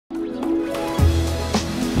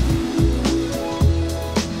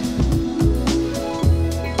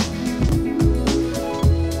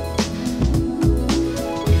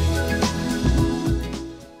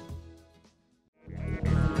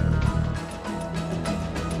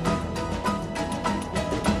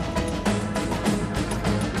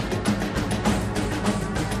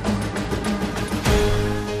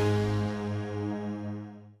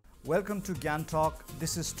Welcome to Gyantalk.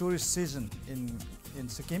 This is tourist season in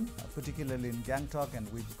Sikkim, particularly in Gyantalk, and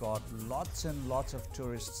we've got lots and lots of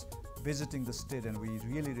tourists visiting the state, and we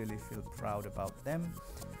really feel proud about them.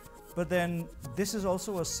 But then this is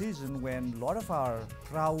also a season when a lot of our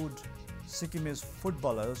proud Sikkimese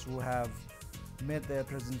footballers who have made their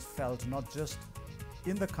presence felt not just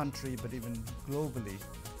in the country but even globally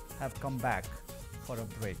have come back for a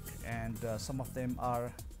break, and some of them are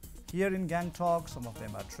here in Gyantalk, some of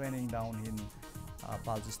them are training down in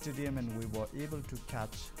Palji Stadium, and we were able to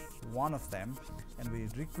catch one of them, and we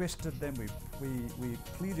requested them, we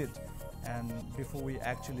pleaded, and before we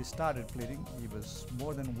actually started pleading, he was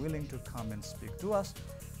more than willing to come and speak to us.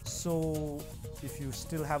 So if you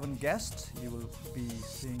still haven't guessed, you will be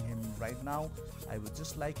seeing him right now. I would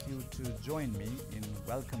just like you to join me in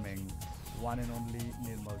welcoming one and only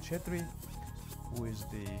Nirmal Chhetri, who is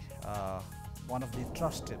the one of the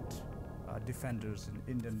trusted defenders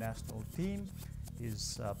in Indian national team.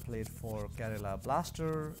 He's played for Kerala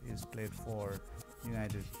Blaster, he's played for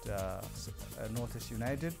Northeast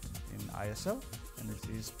United in ISL, and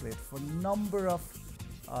he's played for a number of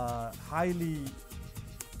highly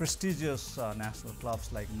prestigious national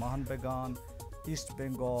clubs like Mohan Bagan, East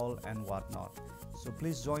Bengal and whatnot. So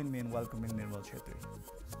please join me in welcoming Nirmal Chhetri.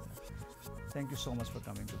 Thank you so much for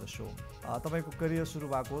coming to the show. तपाईको career सुरु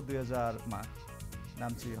भएको 2000 मा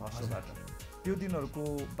नाम्ची हस्टबाट। त्यो दिनहरुको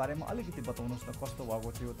बारेमा अलिकति बताउनुस् न, कस्तो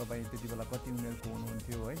भएको थियो, तपाई त्यतिबेला कति उमेरको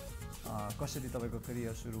हुनुहुन्थ्यो है, कसरी तपाईको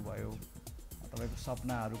करियर सुरु भयो, तपाईको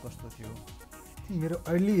सपनाहरु कस्तो थियो? मेरो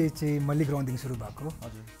अर्ली एज चाहिँ मल्ली ग्राउन्डदेखि सुरु भएको।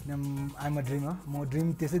 हजुर, आई एम अ ड्रिमर। म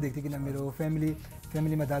ड्रिम त्यसै देख्थेँ किन मेरो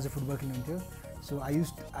फ्यामिलीमा दाजु football खेल्नुहुन्थ्यो। So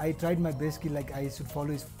I tried my best कि like I should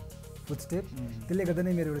follow his footstep. त्यसले गर्दा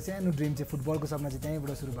नै मेरो एउटा सानो ड्रिम चाहिँ फुटबलको सपना चाहिँ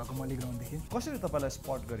त्यहीँबाट सुरु भएको, मल्ली ग्राउन्डदेखि। कसरी तपाईलाई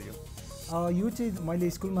स्पट गरियो? यो चाहिँ मैले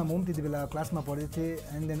स्कुलमा म पनि त्यति बेला क्लासमा पढ्दै थिएँ,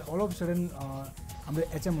 and then all of sudden हाम्रो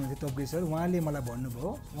एचएम हुनुहुन्थ्यो तब्गे सर, उहाँले मलाई भन्नुभयो,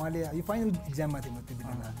 उहाँले यो फाइनल इक्जाममा थिएँ म त्यति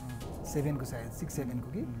बेला 7को सायद 6-7 को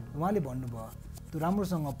कि, उहाँले भन्नुभयो तँ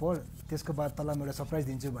राम्रोसँग पढ, त्यसको बाद तँलाई म एउटा सरप्राइज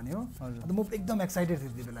दिन्छु भन्यो। अन्त म एकदम एक्साइटेड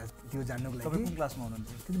थिएँ त्यति बेला त्यो जान्नको लागि। तपाईँ कुन क्लासमा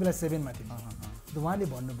हुनुहुन्थ्यो? त्यति बेला 7 मा थिएँ। अन्त उहाँले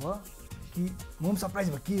भन्नुभयो कि म पनि सरप्राइज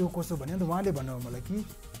भयो के हो कसो भन्यो। अन्त उहाँले भन्नुभयो मलाई कि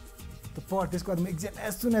त पढ, त्यसको बाद म एक्जाम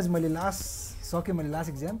एज सुन एज मैले सकेँ, मैले last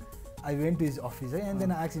exam I went to his office है, and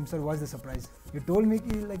then I asked him sir was the surprise, you told me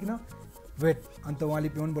कि लाइक वेट। अन्त उहाँले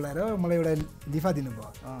पिउन बोलाएर मलाई एउटा लिफा दिनुभयो।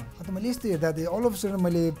 अन्त मैले यस्तो हेर्दा अल अफ सडन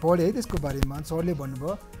मैले पढेँ है त्यसको बारेमा। सरले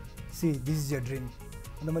भन्नुभयो see this is your dream.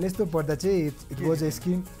 अन्त मैले यस्तो पढ्दा चाहिँ it was a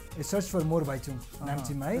scheme A search for more Bhaichung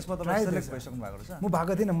नाम्चीमा है। म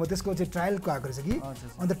भएको थिएन, म त्यसको चाहिँ ट्रायलको आएको रहेछ कि।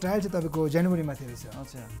 अन्त ट्रायल चाहिँ तपाईँको जनवरीमा थियो रहेछ।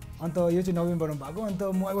 अन्त यो चाहिँ नोभेम्बरमा भएको। अन्त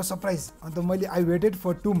म आई वाज सरप्राइज। अन्त मैले आई वेटेड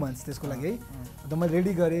फर 2 months त्यसको लागि है। अन्त मैले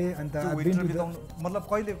रेडी गरेँ। अन्त मतलब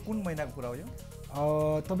कहिले कुन महिनाको कुरा हो यो?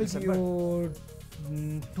 तपाईँको यो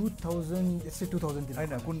 2000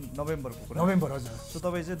 होइन, कुन नोभेम्बरको कुरा? नोभेम्बर, हजुर। सो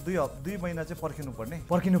तपाईँ चाहिँ 2 महिना चाहिँ पर्खिनु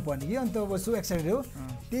पर्ने कि। अन्त अब सो एक्साइटेड हो,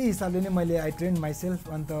 त्यही हिसाबले नै मैले आई ट्रेन माइसेल्फ।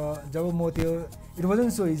 अन्त जब म त्यो it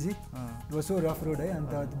wasn't so easy, it was so rough road है।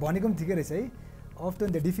 अन्त भनेको पनि ठिकै रहेछ है, often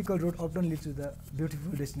the difficult road often leads to the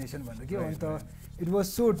beautiful destination भनेर के। अन्त it was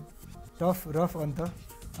so tough rough.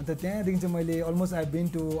 अन्त त्यहाँदेखि चाहिँ मैले almost I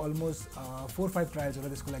been to almost 4-5 trials होला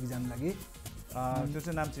त्यसको लागि जानु लागि। त्यो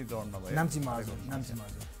चाहिँ नाम्ची ग्राउन्डमा भयो? नाम्चीमा, हजुर, नाम्चीमा।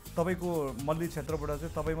 हजुर, तपाईँको मल्ली क्षेत्रबाट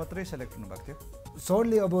चाहिँ तपाईँ मात्रै सेलेक्ट हुनुभएको थियो?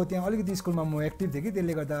 सरले अब त्यहाँ अलिकति स्कुलमा म एक्टिभ थिएँ कि,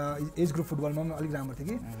 त्यसले गर्दा एज ग्रुप फुटबलमा पनि अलिक राम्रो थियो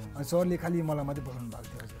कि, अनि सरले खालि मलाई मात्रै पठाउनु भएको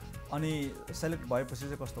थियो। हजुर। अनि सेलेक्ट भएपछि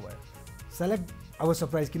चाहिँ कस्तो भयो? सेलेक्ट अब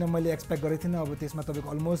सरप्राइज, किन मैले एक्सपेक्ट गरेको थिइनँ। अब त्यसमा तपाईँको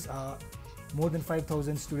अलमोस्ट मोर देन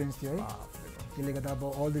 5000 स्टुडेन्ट्स थियो है, त्यसले गर्दा अब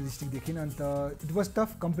अल द डिस्ट्रिक्टदेखि। अन्त इट वाज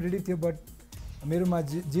टफ, कम्पिटेटिभ थियो, बट मेरोमा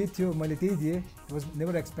जे थियो मैले त्यही दिएँ। It was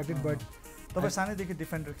never expected. But तपाईँ सानैदेखि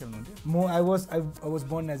defender खेल्नुहुन्थ्यो? I was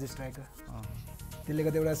born as a striker. त्यसले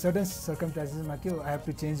गर्दा एउटा सर्टन सर्कमस्टान्सेसमा के हो, I have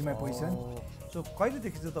to change my position. So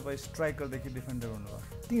कहिलेदेखि चाहिँ तपाईँ स्ट्राइकरदेखि डिफेन्डर हुनुभयो?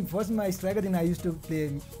 त्यही फर्स्टमा स्ट्राइकरदेखि I use to play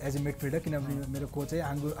as a midfielder, किनभने मेरो कोच चाहिँ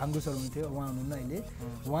आङ्गु सर हुनुहुन्थ्यो, उहाँ हुनुहुन्न अहिले।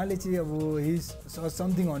 उहाँले चाहिँ अब हिज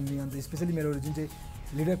समथिङ अन मी। अन्त स्पेसली मेरो जुन चाहिँ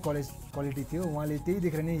लिडर क्वालिटी थियो, उहाँले त्यही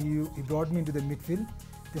देखेर नै ही brought me into the midfield.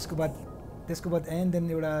 त्यसको बाद एन्ड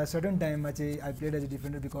देन एउटा सर्टन टाइममा चाहिँ I played as a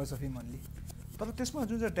defender because of him only. तर त्यसमा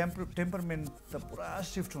जुन चाहिँ टेम्परमेन्ट त पुरा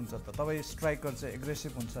सिफ्ट हुन्छ त। तपाईँ स्ट्राइकर चाहिँ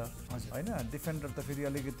एग्रेसिभ हुन्छ होइन, डिफेन्डर त फेरि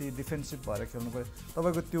अलिकति डिफेन्सिभ भएर खेल्नु पऱ्यो।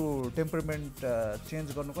 तपाईँको त्यो टेम्परमेन्ट चेन्ज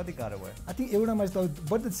गर्नु कति गाह्रो भयो? आई थिङ्क एउटामा चाहिँ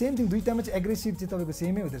बट द सेम थिङ, दुईटामा चाहिँ एग्रेसिभ चाहिँ तपाईँको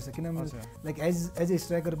सेमै हुँदो रहेछ, किनभने लाइक एज ए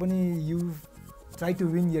स्ट्राइकर पनि you try to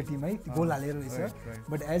win your team है गोल हालेर रहेछ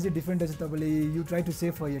बट एज ए डिफेन्डर चाहिँ तपाईँले you try to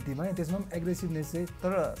save for your team है त्यसमा पनि एग्रेसिभनेस चाहिँ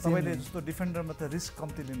तर तपाईँले जस्तो डिफेन्डरमा त रिस्क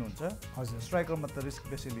कम्ती लिनुहुन्छ हजुर स्ट्राइकरमा त रिस्क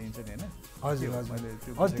बेसी लिन्छ नि होइन हजुर हजुर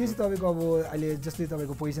हजुर त्यो चाहिँ तपाईँको अब अहिले जस्तै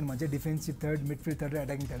तपाईँको पोजिसन भन्छ डिफेन्सिभ थर्ड मिडफिल्ड थर्ड र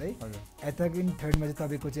एट्याकिङ थर्ड है एट्याकिङ थर्डमा चाहिँ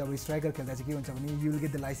तपाईँको चाहिँ अब स्ट्राइकर खेल्दा चाहिँ के हुन्छ भने you will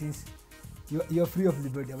get the licence यो फ्री अफ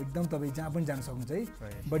लिबर्टी अब एकदम तपाईँ जहाँ पनि जान सक्नुहुन्छ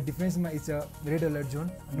है but डिफेन्समा it's a red alert John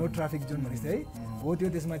no traffic John भनेपछि है हो त्यो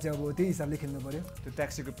त्यसमा चाहिँ अब त्यही हिसाबले खेल्नु पर्यो त्यो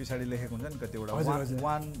ट्याक्सीको पछाडि लेखेको हुन्छ नि कतिवटा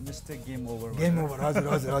वान मिस्टेक गेम ओभर हजुर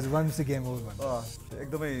हजुर हजुर वान मिस्टेक गेम ओभर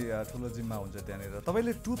एकदमै ठुलो जिम्मा हुन्छ त्यहाँनिर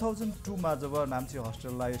तपाईँले 2002मा जब नाम्ची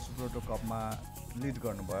हस्टेललाई सुब्रोटो कपमा लिड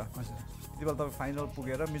गर्नुभयो हजुर त्यति बेला तपाईँ फाइनल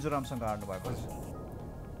पुगेर मिजोरामसँग हार्नु भएको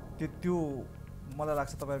त्यो मलाई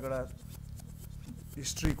लाग्छ तपाईँको एउटा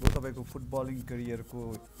हिस्ट्रीको तपाईँको फुटबलिङ करियरको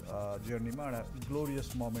जर्नीमा एउटा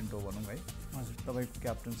ग्लोरियस मोमेन्ट हो भनौँ है तपाईँको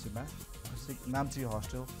क्याप्टनसीमा नाम्ची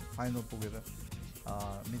हस्टेल फाइनल पुगेर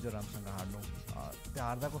मिजोरामसँग हार्नु त्यो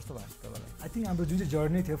हार्दा कस्तो भयो तपाईँलाई आई थिङ्क हाम्रो जुन चाहिँ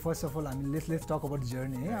जर्नी थियो फर्स्ट अफ अल हामी लेट्स टक अबाउट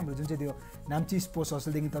जर्नी है हाम्रो जुन चाहिँ त्यो नाम्ची स्पोर्ट्स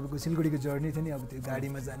हस्टेलदेखि तपाईँको सिलगढीको जर्नी थियो नि अब त्यो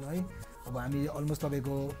गाडीमा जानु है अब हामी अलमोस्ट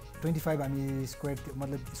तपाईँको 25 हामी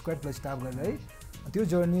स्क्वाड प्लस स्टाफ गरेर है त्यो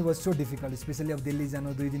journey was so difficult specially अब दिल्ली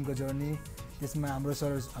जानु 2 दिनको जर्नी त्यसमा हाम्रो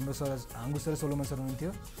सर सोलोमन सर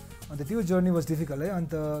हुनुहुन्थ्यो अन्त त्यो जर्नी वाज डिफिकल्ट है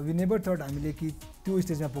अन्त वी नेभर थट हामीले कि त्यो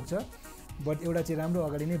स्टेजमा पुग्छ बट एउटा चाहिँ राम्रो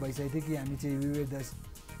अगाडि नै भइसकेको थियो कि हामी चाहिँ we were the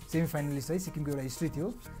semi finalist है सिक्किमको एउटा हिस्ट्री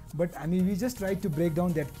थियो बट हामी we just try to brake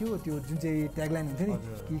down that त्यो जुन चाहिँ ट्यागलाइन हुन्थ्यो नि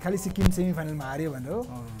कि खालि सिक्किम सेमी फाइनलमा हार्यो भनेर हो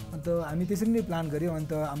अन्त हामी त्यसरी नै प्लान गऱ्यौँ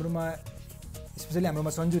अन्त हाम्रोमा स्पेसली हाम्रोमा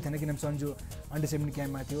सन्जु थिएन किनभने सन्जु अन्डर 17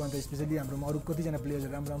 क्याम्पमा थियो अन्त स्पेसली हाम्रोमा अरू कतिजना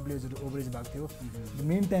प्लेयर्सहरू राम्रो प्लेयर्सहरू ओभरेज भएको थियो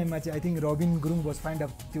मेन टाइममा चाहिँ I think Rabin Gurung was find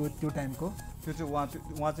of त्यो टाइमको त्यो चाहिँ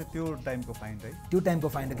उहाँ चाहिँ त्यो टाइमको फाइन्ड है त्यो टाइमको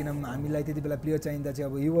फाइन्ड किनभने हामीलाई त्यति बेला प्लेयर चाहिँदा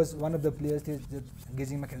चाहिँ अब he was one of the players थियो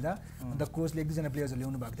गेजिङमा खेल्दा अन्त कोचले 1-2जना प्लेयर्सहरू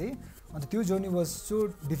ल्याउनु भएको थियो अन्त त्यो जर्नी वाज सो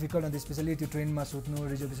डिफिकल्ट अन्त स्पेसली त्यो ट्रेनमा सुत्नु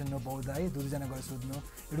रिजर्भेसन नपाउँदा है 2-2जना गएर सुत्नु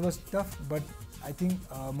it was tough but I think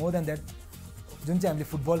more than that जुन चाहिँ हामीले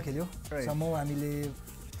फुटबल खेल्यो सम्म हामीले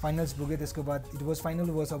फाइनल्स पुग्यो त्यसको बाद इट वाज फाइनल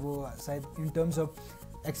वाज अब सायद इन टर्म्स अफ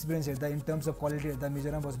एक्सपिरियन्स हेर्दा इन टर्म्स अफ क्वालिटी हेर्दा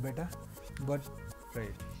Mizoram was better but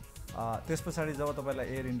right त्यस पछाडि जब तपाईँलाई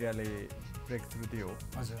एयर इन्डियाले ब्रेक थ्रु दियो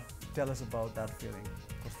हजुर tell us about that feeling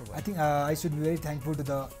कस्तो भयो I think I should be very thankful to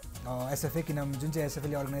the SFA किनभने जुन चाहिँ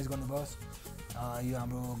एसएफएले अर्गनाइज गर्नुभयो यो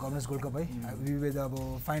हाम्रो गभर्नेन्स गोल्ड कप है वी वे द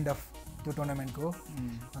अब फाइन्ड अफ त्यो टुर्नामेन्टको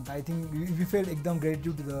अन्त आई थिङ्क वी फेल एकदम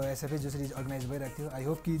ग्रेटिट्युड टु द एसएफए जसरी अर्गनाइज भइरहेको थियो आई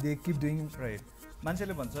होप कि दे किप डुइङ राइट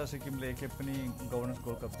मान्छेले भन्छ सिक्किमले एकखेप पनि गभर्नेन्स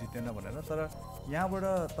गोल्ड कप जितेन भनेर तर यहाँबाट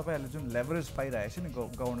तपाईँहरूले जुन लेभरेज पाइरहेको छ नि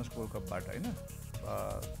गभर्नेन्स गोल्ड कपबाट होइन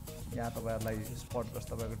यहाँ तपाईँहरूलाई स्पट गर्छ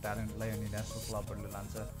तपाईँको ट्यालेन्टलाई अनि नेसनल क्लबहरूले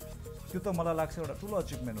लान्छ त्यो त मलाई लाग्छ एउटा ठुलो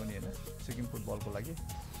अचिभमेन्ट हो नि होइन सिक्किम फुटबलको लागि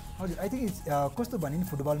हजुर आई थिङ्क इट्स कस्तो भने नि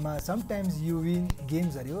फुटबलमा समटाइम्स यु विन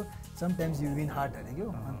गेम्सहरू हो समटाइम्स यु विन हार्टहरू क्या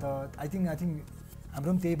अन्त आई थिङ्क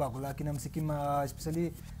हाम्रो पनि त्यही भएको होला किनभने सिक्किममा स्पेसली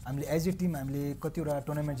हामीले एज ए टिम हामीले कतिवटा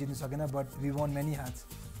टुर्नामेन्ट जित्नु सकेन but we one many hearts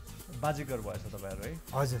बाजीगर भएछ तपाईँहरू है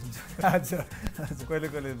हजुर हजुर कहिले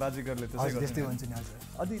कहिले बाजीगरले त्यस्तै भन्छ नि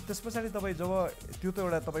हजुर अनि त्यस पछाडि तपाईँ जब त्यो त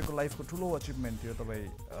एउटा तपाईँको लाइफको ठुलो अचिभमेन्ट थियो तपाईँ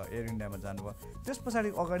एयर इन्डियामा जानुभयो त्यस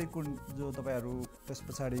पछाडि अगाडि कुन जो तपाईँहरू त्यस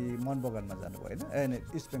पछाडि मन बगानमा जानुभयो होइन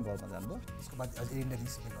इस्ट बेङ्गलमा जानुभयो त्यसको बाद एयर इन्डिया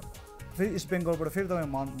इस्ट बेङ्गल फेरि इस्ट बेङ्गलबाट फेरि तपाईँ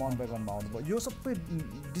मन बेगनमा आउनुभयो यो सबै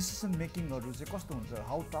डिसिसन मेकिङहरू चाहिँ कस्तो हुन्छ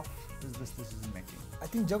how tough is this decision making I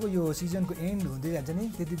think जब यो सिजनको एन्ड हुँदै जान्छ नि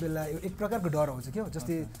त्यति बेला यो एक प्रकारको डर आउँछ क्या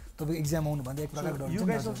जस्तै तपाईँको एक्जाम आउनुभन्दा एक प्रकारको डर you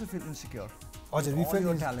guys also feel insecure हजुर वी फिल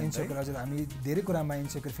इन्सिक्योर हजुर हामी धेरै कुरामा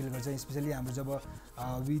इन्सिक्योर फिल गर्छ स्पेसली हाम्रो जब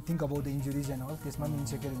we think about the injuries and all त्यसमा पनि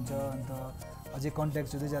इन्सिक्योर हुन्छ अन्त अझै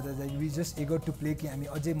कन्ट्याक्ट हुँदै जाँदा we just eager to play कि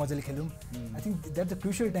हामी अझै मजाले खेलौँ I think that the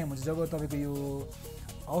crucial time हुन्छ जब तपाईँको यो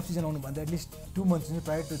अफ सिजन आउनुभन्दा एटलिस्ट 2 months हुन्छ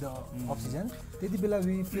prior to the of season त्यति बेला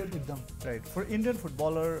वी फिल एकदम right for Indian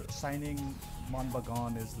footballer shining मन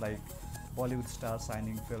बगान is like Bollywood star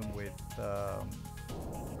shining film with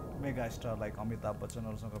mega star like Amitabh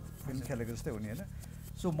बच्चनहरूसँग film खेलेको जस्तै हो नि होइन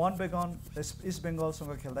सो मन बेगन इस्ट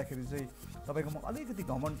बेङ्गलसँग खेल्दाखेरि चाहिँ तपाईँकोमा अलिकति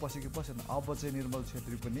घमण्ड पस्यो कि पसेन अब चाहिँ निर्मल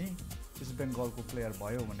छेत्री पनि इस्ट बेङ्गलको प्लेयर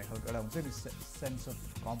भयो भन्ने खालको एउटा हुन्छ नि सेन्स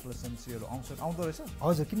अफ कम्प्लेसेन्सीहरू आउँदो रहेछ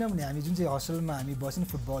हजुर किनभने हामी जुन चाहिँ हस्टेलमा हामी बस्यौँ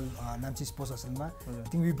football Namchi sports हस्टेलमा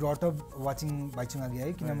think we brought up watching Bhaichung अघि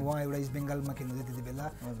है किनभने उहाँ एउटा इस्ट बेङ्गलमा खेल्नुहुन्थ्यो त्यति बेला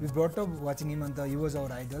वी ब्रट अप वाचिङ हिम अन्त he was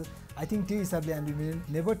our idol I think त्यो हिसाबले हामीले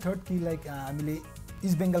नेभर थट कि लाइक हामीले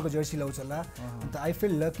इस्ट बेङ्गलको जर्सी लाउँछ होला अन्त आई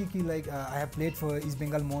फिल लकी कि like I have played for east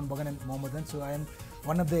Bengal Mohan बगान and Mohammedan so I am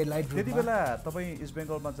one of the elite group त्यति बेला तपाईँ इस्ट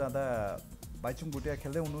बेङ्गलमा जाँदा भाइचुङ भुटिया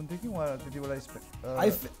खेल्दै हुनुहुन्थ्यो कि उहाँ त्यति बेला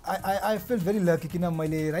आई फिल भेरी लकी किन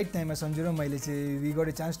मैले राइट टाइममा सन्जु र मैले चाहिँ we got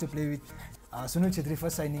A chance to play with Sunil Chhetri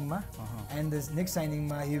first signing ma, and this next signing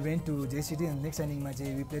ma he went to JCT, and next signing ma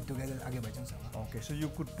we played together age bhajang सँग. Okay, so you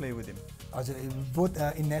could play with him. हजुर, both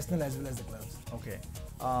in national as well as the clubs. Okay.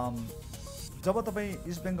 जब तपाईं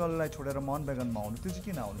east बेंगललाई छोडेर मोहन बेगनमा आउनु त्यो चाहिँ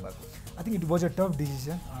किन आउनु भएको? I think it was a tough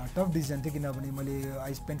decision. Tough decision थियो किनभने मैले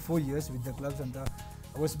I spent 4 years with the clubs and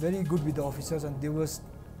I was very good with the officers and there was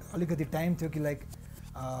अलिकति टाइम थियो कि लाइक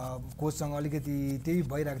कोचसँग अलिकति त्यही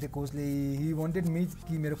भइरहेको थियो कोचले he wanted me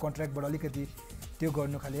कि मेरो कन्ट्र्याक्टबाट अलिकति त्यो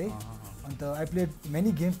गर्नु खाले है. अन्त I played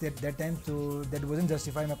many games that time, so that wasn't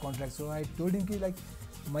justify my contract, so I told him कि like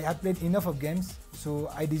I played enough of games,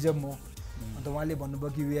 so I deserve more. अन्त उहाँले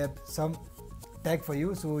भन्नुभयो कि we have some tag for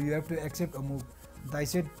you, so you have to accept a move. I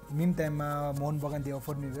said meantime Mohan Bagan they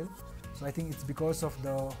offered me well, so I think it's because of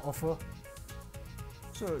the offer.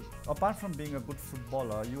 So apart from being a good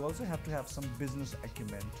footballer, you also have to have some business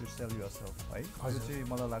acumen to sell yourself, right? हजुर. त्यो चाहिँ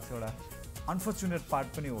मलाई लाग्छ एउटा unfortunate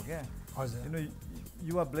part पनि हो क्या. हजुर. You know,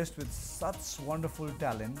 you are blessed with such wonderful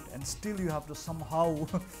talent and still you have to somehow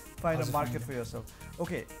find a market for yourself.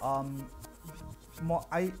 Okay, म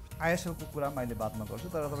ISL को कुरा मैले बातमा गर्छु,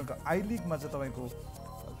 तर तपाईको आई लीग मा चाहिँ तपाईको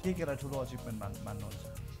केलाई ठुलो achievement मान्नुहुन्छ?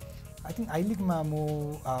 I think I League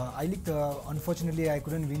I League unfortunately I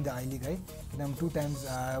couldn't win the I League, right? 2 times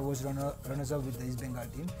I was runners up with the East Bengal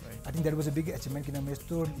team. Right. I think that was a big achievement.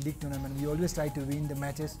 League tournament we always try to win the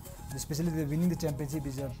matches, especially the winning the championship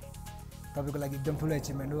is a तपाईको लागि एकदम ठुलो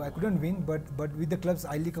achievement हो. I couldn't win, but with the clubs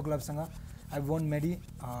I League को clubs सँग I won many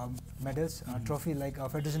medals, trophy like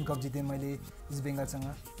Federation Cup जिते मैले East Bengal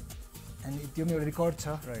सँग, and त्यो मेरो record छ,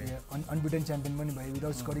 unbeaten champion पनि भयो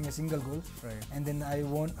without scoring a single goal. Right. And then I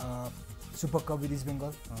won Super Cup with East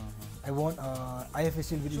Bengal. I won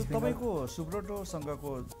IFSL with East Bengal. तपाईको Subroto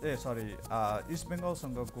सँगको east Bengal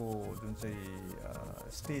सँगको जुन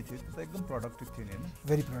चाहिँ स्टे थियो त्यो त एकदम प्रोडक्टिभ थियो नि हैन?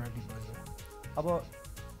 Very productive was. अब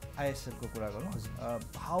ISL को कुरा गरौँ.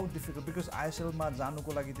 हाउ डिफिकल्ट, बिकज ISL मा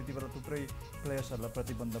जानुको लागि त्यति बेला थुप्रै प्लेयर्सहरुलाई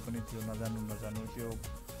प्रतिबन्ध पनि थियो, नजानु त्यो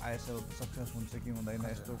ISL सक्सेस हुन्छ कि हुँदैन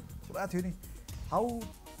यस्तो कुरा थियो नि. How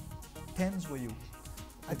tense were you?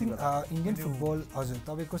 I think Indian football हजुर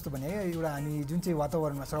तपाईको कस्तो भने एउटा हामी जुन चाहिँ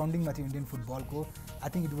वातावरणमा सराउन्डिङमा थियो इन्डियन फुटबलको, I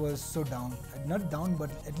think it was so down, not down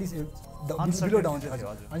but at least below down,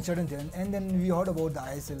 uncertain थियो. And then we heard about the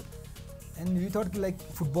ISL and we thought कि like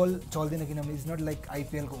football चल्दैन किनभने it's not like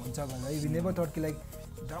IPL को हुन्छ भनेर. We never thought कि like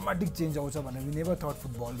dramatic change आउँछ भनेर. We never thought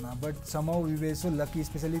football मा, but somehow we were so lucky,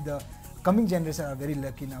 especially the coming generation are very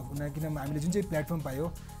lucky now. किनभने हामीले जुन चाहिँ प्लेटफर्म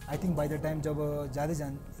पायो, I think by the time जब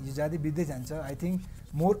ज्यादै बित्दै जान्छ, I think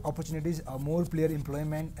more opportunities, more player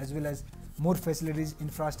employment as well as more facilities,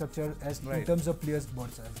 infrastructure as in terms of players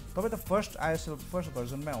बढ्छ. तपाई त फर्स्ट ISL फर्स्ट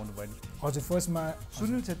भर्जनमै आउनु भयो नि? हजुर फर्स्टमा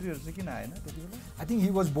सुनिल छेत्रीहरु चाहिँ किन आएन त्यतिबेला? I think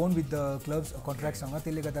he was born with the clubs contract सँग,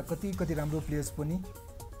 त्यसले गर्दा कति राम्रो प्लेयर्स पनि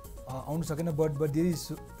आउन सकेन. but there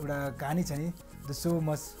is एउटा कहानी छ नि, the show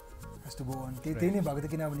must has to go on. त्यही नै भएको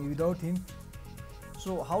थियो किनभने without him.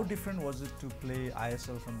 So how different was it to play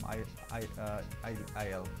ISL from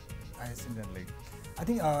IL Indian League? I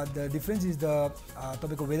think the difference is the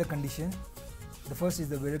तपाईँको weather condition. The first is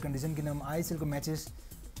the weather condition. किनभने ISL को matches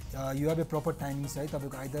you have a proper timings है,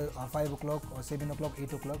 तपाईँको either 5 o'clock or 7 o'clock,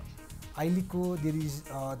 8 o'clock. I League को there is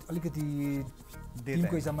अलिकति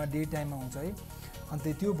टिमको हिसाबमा day टाइममा हुन्छ है. अन्त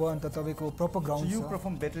त्यो भयो अन्त तपाईँको proper ground. So you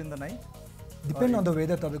perform better in the night? Depend on the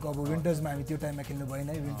weather. तपाईको अब विन्टर्समा हामी त्यो टाइममा खेल्नु भएन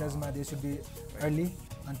है. विन्टर्समा दे शुड बी अर्ली,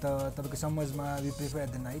 अन्त तपाईको समर्समा we prefer at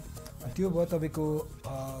the night. त्यो भयो तपाईको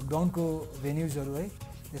ग्राउन्डको भेन्यूजहरु है.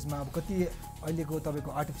 त्यसमा अब कति अहिलेको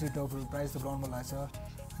तपाईको आर्टिफिशियल टर्फहरु प्राइस त ग्राउन्डमा लाग्छ.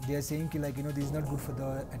 दे आर सेइङ कि like you know this is not good for the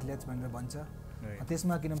athletes भनेर भन्छ.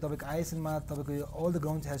 त्यसमा किनभने तपाईको ISL मा तपाईको all the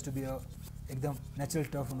grounds has to be एकदम नेचुरल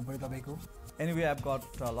टर्फ हुनु पर्यो तपाईको. Anyway, I've got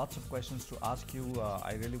lots of questions to ask you.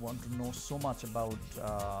 I really want to know so much about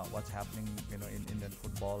what's happening, in Indian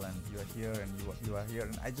football, and you are here, and you are here,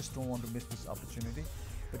 and I just don't want to miss this opportunity.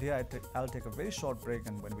 But here I'll take a very short break,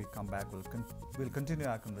 and when we come back, we'll continue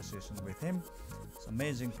our conversation with him. He's an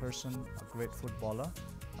amazing person, a great footballer.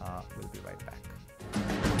 We'll be right back.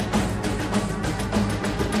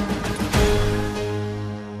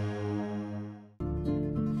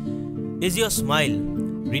 Is your smile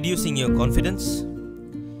reducing your confidence?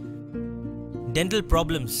 Dental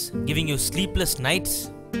problems giving you sleepless nights?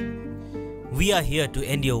 We are here to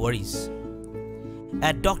end your worries.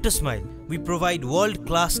 At Dr. Smile, we provide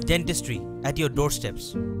world-class dentistry at your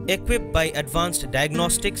doorsteps. Equipped by advanced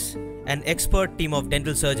diagnostics and expert team of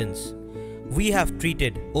dental surgeons, we have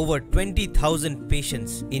treated over 20,000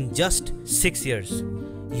 patients in just 6 years.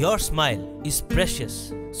 Your smile is precious,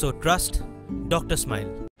 so trust Dr.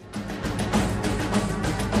 Smile.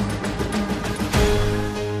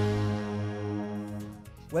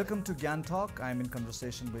 Welcome to Gyantalk. I'm in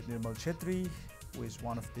conversation with Nirmal Chhetri, who is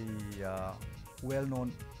one of the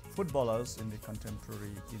well-known footballers in the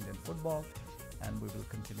contemporary Indian football, and we will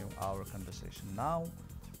continue our conversation now.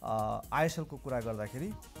 ISL को कुरा गर्दाखेरि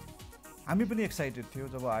हामी पनि excited थियौ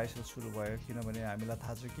जब ISL सुरु भयो किनभने हामीलाई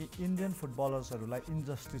थाहा छ कि इन्डियन फुटबलर्सहरूलाई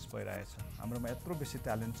इन्जस्टिस भइरहेछ हाम्रोमा यत्रो बेसी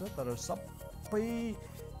ट्यालेन्ट छ तर सबै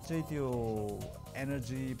चाहिँ त्यो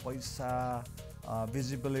एनर्जी पैसा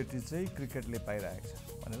भिजिबिलिटी चाहिँ क्रिकेटले पाइरहेको छ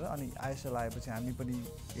भनेर अनि ISL आएपछि हामी पनि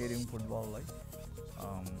हेर्यौँ फुटबललाई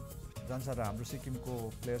जान्छ र हाम्रो सिक्किमको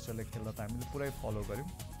प्लेयर्सहरूले खेल्दा त हामीले पुरै फलो गऱ्यौँ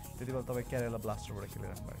त्यति बेला तपाईँ केरला ब्लास्टरबाट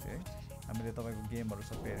खेलिरहनु भएको थियो है हामीले तपाईँको गेमहरू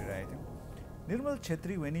सबै हेरिरहेको थियौँ Nirmal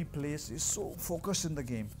Chhetri, when he plays, is so focused in the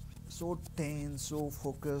game, so tense, so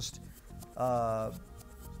focused.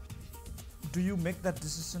 Do you make that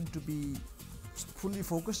decision to be fully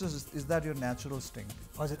focused? Is that your natural instinct?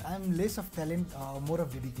 I'm less of talent, more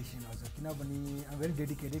of dedication. I'm very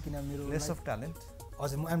dedicated. Less of talent?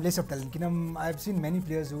 I'm less of talent. I've seen many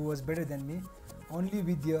players who was better than me. Only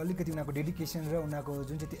with the dedication and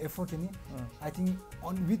effort, I think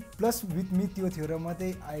with me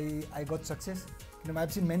I got success.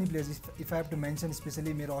 I've seen many players. If I have to mention,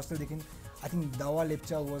 especially my hostel, I think Dawa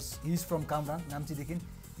Lepcha he's from Kamrang, Namchi Dekin.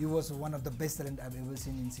 He was one of the best talent I've ever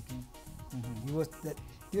seen in Sikkim. He was that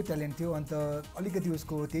talent and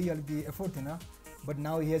the effort, but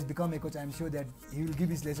now he has become a coach. I'm sure that he will give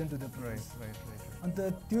his lesson to the players. Right. And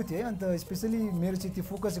the especially मेरो चाहिँ त्यो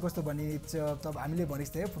focus कस्तो भने तब हामीले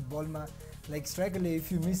भनेको थियो फुटबलमा like स्ट्राइकरले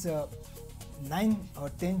if you miss 9 or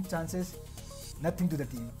 10 chances nothing to the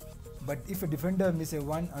team, but if a defender miss a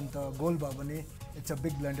 1 and the goal भयो भने it's a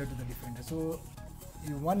big blunder to the defender, so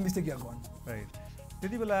one mistake you are gone. Right.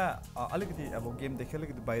 त्यति बेला अलिकति अब game देखि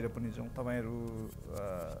अलिकति बाहिर पनि जाउँ तपाईहरु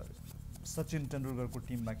सचिन तेन्दुलकरको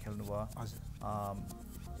टिममा खेल्नु भयो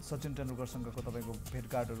सचिन तेन्दुलकरसँगको तपाईको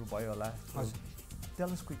भेटघाटहरु भयो होला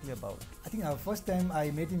Tell us quickly about it. I think first time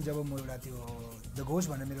I met him जब म एउटा त्यो the ghost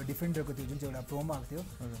भनेर मेरो डिफेन्डरको त्यो जुन चाहिँ एउटा प्रोमो आएको थियो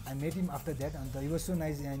I met him after that and he was so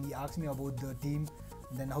nice and he asked me about the team,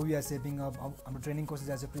 then how we are shaping up, हाम्रो ट्रेनिङ कस्तो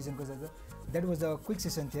जान्छ प्रिजन कस्तो जान्छ. That was a quick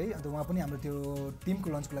session थियो है. अन्त उहाँ पनि हाम्रो त्यो टिमको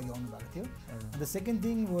लन्चको लागि आउनु भएको थियो. And the second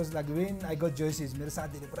thing was like when I got jerseys, मेरो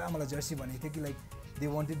साथीले पुरा मलाई जर्सी भनेको थियो कि like they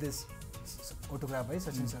wanted this autograph है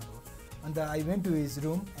सचिन सरको. And I went to his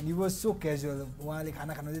room and he was so casual. उहाँले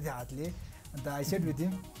खाना खानु दिदै थियो हातले. And I sat with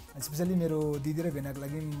him, especially मेरो दिदी र भेनाको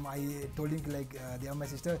लागि I told him like they are my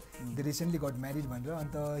sister, they recently got married भनेर.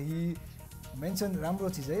 अन्त he mentioned राम्रो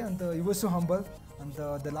चीज है. अन्त he was so humble. And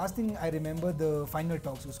the last thing I remember the final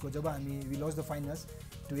talks उसको जब हामी we lost the finals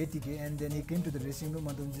to 80k and then he came to the dressing room.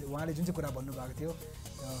 अन्त उहाँले जुन चाहिँ कुरा भन्नु भएको थियो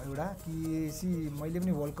एउटा कि सी मैले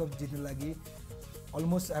पनि वर्ल्ड कप जित्नु लागि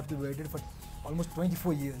almost I have to waited for almost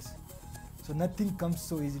 24 years. So nothing comes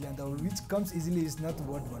so easily, and which comes easily is not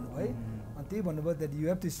worth भन्नु भयो. अनि त्यही भन्नुभयो that you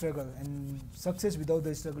have to struggle and success without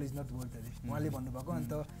the struggle is not worth it. उहाँले भन्नुभएको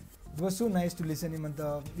अन्त it was so nice to listen him. अन्त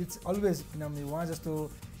it's always किनभने उहाँ जस्तो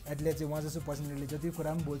एथलेट चाहिँ उहाँ जस्तो पर्सनालिटी जति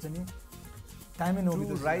कुरा पनि बोल्छ नि time and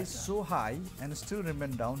to rise so high and still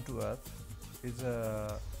remain down to earth is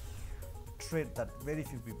a trait that very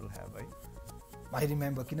few people have, right? I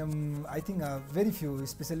remember I think very few,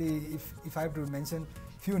 especially if I have to mention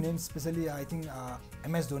few names, especially I think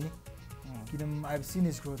MS Dhoni. I've seen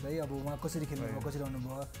his growth है. अब उहाँ कसरी खेल्नु कसरी आउनु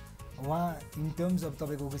भयो उहाँ in terms of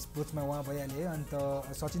तपाईको स्पोर्ट्समा उहाँ भइहाल्यो. अन्त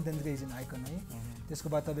सचिन तेन्दुलकर इज एन आइकन है. त्यसको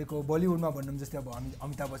बाद तपाईको बलिउडमा भन्नु जस्तै अब हामी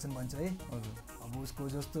अमिताभ बच्चन भन्छ है. अब उसको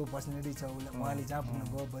जस्तो पर्सनालिटी छ उहाँले जहाँ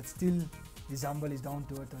पुग्नुभयो but still his humble is down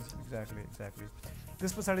to earth. Exactly.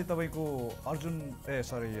 त्यस पछाडी तपाईको अर्जुन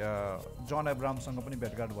जन एब्राहमसँग पनि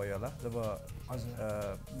भेटघाट भयो होला जब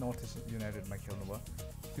नर्थ इस्ट युनाइटेडमा खेल्नु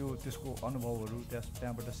भयो त्यसको अनुभवहरू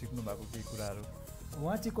त्यहाँबाट सिक्नु भएको केही कुराहरू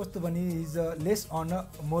उहाँ चाहिँ कस्तो भने is lace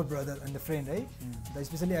honour more brother and friend है.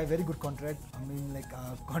 Specially I very good contact I mean like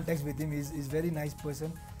contact with him is very nice person.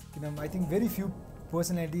 किन I think very few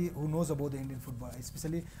personality who knows about the Indian football,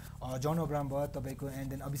 especially John Abraham Tabaiko and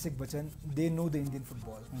then Abhishek Bachchan, they know the Indian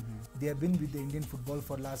football. They have been with the Indian football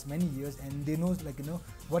for last many years and they know like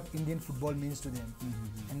what Indian football means to them.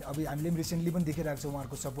 And I'm recently been dekhirako chu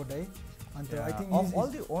uharko support hai. And I think of all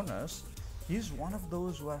the owners, he's one of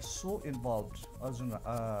those who are so involved.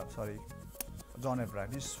 John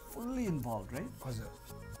Abraham is fully involved, right? Hazur.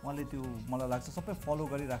 उहाँले त्यो मलाई लाग्छ सबै follow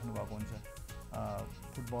गरिराख्नु भएको हुन्छ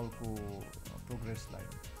फुटबलको प्रोग्रेसलाई.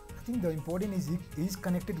 I think the important is he is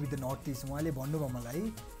connected with the Northeast. उहाँले भन्नुभयो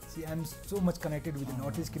मलाई see I am so much connected with the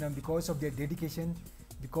Northeast because of their dedication,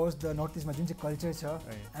 because the Northeast मा जुन चाहिँ कल्चर छ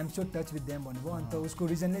I am so touch with them भन्नुभयो. अन्त उसको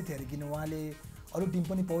रिजन नै थियो अरे किन उहाँले अरू टिम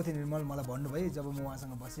पनि पाउँथेँ निर्मल मलाई भन्नुभयो जब म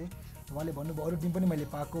उहाँसँग बसेँ उहाँले भन्नुभयो अरू टिम पनि मैले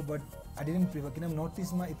पाएको बट आई डिडन्ट प्रिफर किनभने नर्थ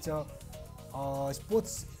इस्टमा इट्स अ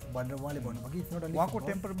स्पोर्ट्स भनेर उहाँले भन्नुभयो कि इट्स नट ओन्ली उहाँको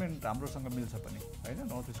टेम्परमेन्ट हाम्रोसँग मिल्छ पनि होइन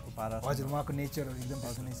नर्थ इस्टको पारा हजुर उहाँको नेचरहरू एकदम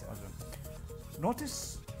त्यस्तो नै छ हजुर नर्थ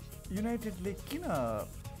इस्ट युनाइटेडले किन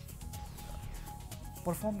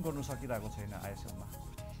पर्फर्म गर्नु सकिरहेको छैन आइएसएलमा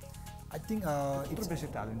आई थिङ्क यत्रो बेसी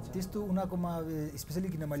ट्यालेन्ट छ त्यस्तो उनीहरूकोमा स्पेसली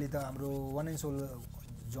किन मैले त हाम्रो वान एन्ड सोल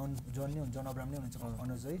जन अब्राम नै हुनुहुन्छ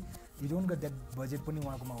अनुज है you don't get that budget पनि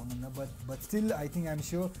उहाँकोमा हुनुहुन्न but still I think I am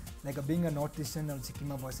sure like a being a north eastern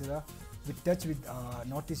सिक्किममा बसेर with touch with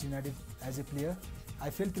north east United as a player I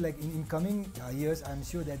fail कि like in coming years I am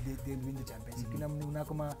sure that they will win the championship किनभने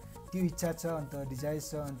उनीहरूकोमा त्यो इच्छा छ अन्त desire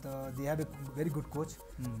छ अन्त they have A very good coach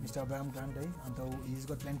mister Abraham grant है अन्त हिज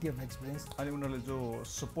गट प्लेन्टी अफ एक्सपिरियन्स अनि उनीहरूले जो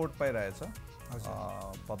support पाइरहेछ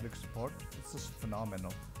public support it's just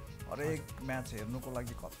phenomenal हरेक म्याच हेर्नुको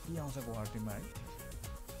लागि कति आउँछ गुवाहाटीमा है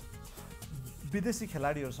विदेशी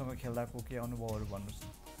खेलाडीहरूसँग खेल्दाको के अनुभवहरू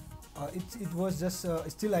भन्नुहोस् it was just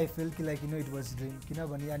still I feel कि like you know it was dream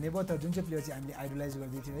किनभने यहाँ नेभर त जुन चाहिँ प्लेयर चाहिँ हामीले आइडलाइज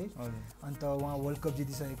गर्दै थियौँ है अन्त उहाँ वर्ल्ड कप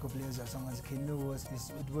जितिसकेको प्लेयर्सहरूसँग चाहिँ खेल्नु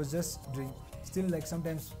it was just dream still like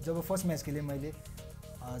sometimes job first match खेलेँ मैले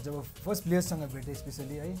जब फर्स्ट प्लेयर्ससँग भेटेँ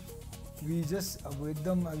स्पेसली है वी जस्ट अब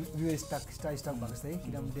एकदम वी स्टक भएको जस्तै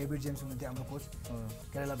किनभने डेभिड जेम्स हुनुहुन्थ्यो हाम्रो coach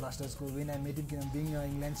Kerala ब्लास्टर्सको when I met हिम किनभने बिङ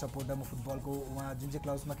इङ्ल्यान्ड सपोर्टर म फुटबलको उहाँ जुन चाहिँ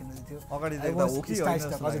क्लाउसमा खेल्दै थियो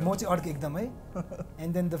हजुर म चाहिँ अड्केँ एकदम है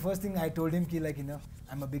and then the first thing I told हिम कि like you know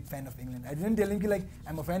I am a big fan of England I didn't tail हिम कि like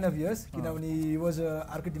I am a fan of years किनभने हि वाज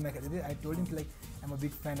अर्को टिममा खेल्दै थियो आई टोल्ड हिम कि like I am a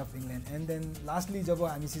big fan of England and then lastly जब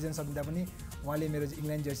हामी season सकिँदा पनि उहाँले मेरो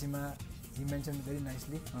England जर्सीमा he mentioned very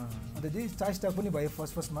nicely अन्त त्यही स्टार्ट पनि भयो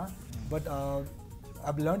फर्स्टमा but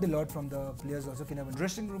I learn a lot from the players also किनभने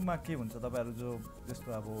ड्रेसिङ रुममा के हुन्छ तपाईँहरू जो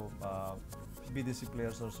त्यस्तो अब विदेशी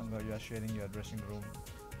प्लेयर्सहरूसँग you are sharing your dressing room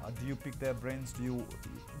do you pick their brains do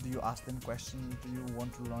you ask them question do you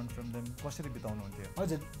want to learn from them कसरी बिताउनुहुन्थ्यो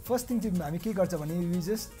हजुर फर्स्ट थिङ चाहिँ हामी के गर्छ भने वी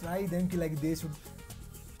जस्ट ट्राई देम कि like they should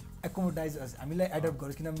accommodize us हामीलाई adapt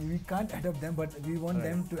गरोस् किनभने we can't adapt them but we want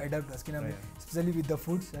them to adapt अस किनभने स्पेसली विथ द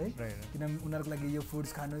फुड्स है किनभने उनीहरूको लागि यो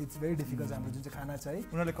फुड्स खानु इट्स भेरी डिफिकल्ट हाम्रो जुन चाहिँ खाना छ है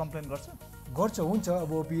उनीहरूले कम्प्लेन गर्छ हुन्छ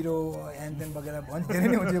अब पिरो एन्ड देन वगेरा भन्छ धेरै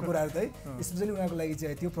नै हुन्छ यो कुराहरू त है स्पेसली उनीहरूको लागि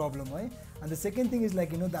चाहिँ त्यो प्रब्लम है अन्त second thing is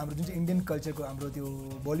like you know हाम्रो जुन चाहिँ इन्डियन कल्चरको हाम्रो त्यो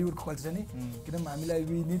बलिउडको कल्चर छ नि किनभने हामीलाई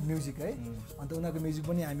वी निड म्युजिक है अन्त उनीहरूको म्युजिक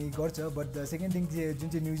पनि हामी गर्छ बट द सेकेन्ड थिङ चाहिँ जुन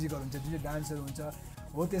चाहिँ म्युजिकहरू हुन्छ जुन चाहिँ डान्सहरू हुन्छ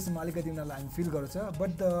हो त्यसमा अलिकति उनीहरूलाई हामी फिल गर्छ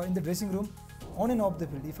but in the dressing room on and of the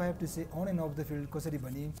field if I have to say on and of the field कसरी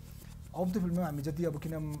भने अफ द फिल्डमा हामी जति अब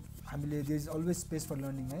किन हामीले there is always space for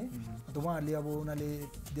learning है अन्त उहाँहरूले अब उनीहरूले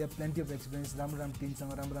they have plenty of experience राम्रो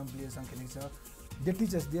टिमसँग राम्रो प्लेयरसँग खेलेको छ they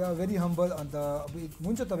teachers they are very humble अन्त अब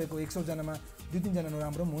हुन्छ तपाईँको 100जनामा 2-3जना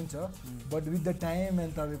नराम्रो पनि हुन्छ but with the time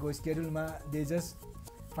and तपाईँको स्केड्युलमा दे जस्ट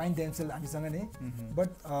फाइन देमसेल्फ हामीसँग नै बट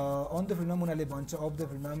अन द फिल्डमा उनीहरूले भन्छ अफ द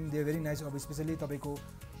फिल्डमा पनि दे भेरी नाइस अब स्पेसली तपाईँको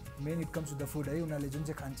main it comes to the food है उनीहरूले जुन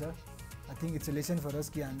चाहिँ खान्छ I think it's a lesson for अस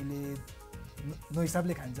कि हामीले नो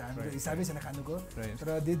हिसाबले खान्छ हाम्रो हिसाबै छैन खानुको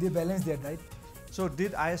तर they balance there right so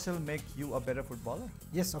did ISL make you a better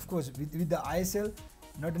footballer yes of course with the ISL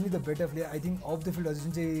not only the better player I think of the field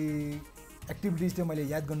जुन चाहिँ एक्टिभिटिज थियो मैले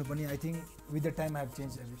याद गर्नुपर्ने I think with the time I have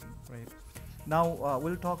change everything right Now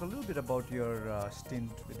we'll talk a little bit about your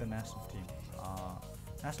stint with the national team.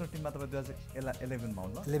 National team ma tapai 2011 ma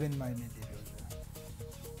hunla 11 ma ne debut.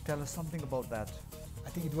 Tell us something about that.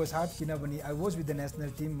 I think it was hard किनभने I was with the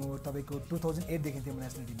national team म तपाईको 2008 देखि थिएँ म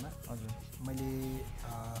national team मा हजुर मैले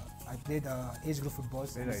I played age group football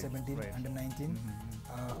under 17 under 19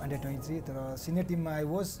 under 23 तर senior team मा I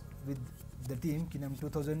was with the team किनभने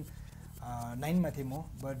 2009 मा थिएँ म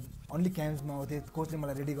but only camps मा आउँथे कोचले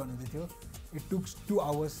मलाई रेडी गर्नुहुँदै थियो it took 2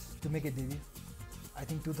 hours to make a debut I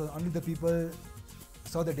think 2000 only the people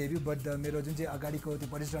saw the debut but मेरो जुन चाहिँ अगाडिको त्यो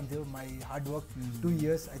परिश्रम थियो my hard work 2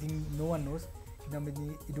 years I think no one knows किनभने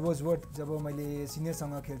it was what जब मैले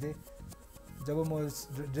सिनियरसँग खेल्थेँ जब म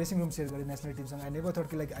ड्रेसिङ रुम सेयर गरेँ नेसनल टिमसँग I never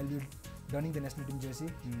thought कि like I'll be donning the national team jersey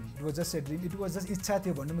it was just a dream it was just इच्छा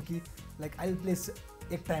थियो भनौँ कि like I'll play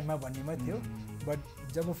एक टाइममा भन्ने मात्रै थियो but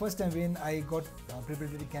job first time when I got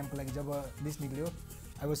preparatory camp लागि जब लिस्ट निक्ल्यो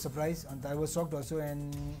I was surprised and I was shocked also and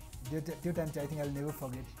त्यो टाइम चाहिँ I think I'll never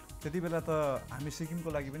forget त्यति बेला त हामी सिक्किमको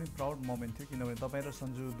लागि पनि प्राउड मोमेन्ट थियो किनभने तपाईँ र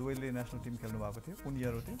सन्जु दुवैले नेसनल टिम खेल्नु भएको थियो कुन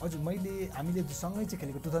इयर हो त्यो हजुर हामीले सँगै चाहिँ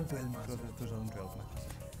खेलेको 2012 मा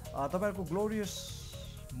तपाईँहरूको ग्लोरियस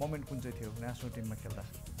मोमेन्ट कुन चाहिँ थियो नेसनल टिममा खेल्दा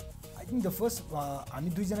आई थिङ्क द फर्स्ट हामी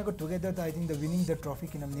दुईजनाको टुगेदर त I think the winning the trophy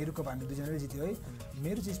किनभने नेहरू कप हामी दुईजनाले जित्यो है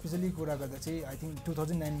मेरो चाहिँ स्पेसली कुरा गर्दा चाहिँ आई थिङ्क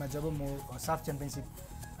 2009 मा जब म साफ च्याम्पियनसिप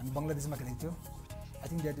हामी बङ्गलादेशमा खेलेको थियो I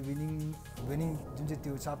think that winning जुन चाहिँ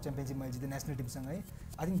त्यो साफ च्याम्पियनसिप मैले जिते नेसनल टिमसँग है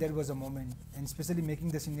I think that was a moment, and especially making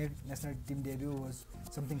the senior national team debut was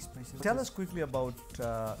something special. Tell us quickly about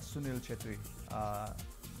Sunil Chhetri.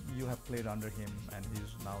 You have played under him, and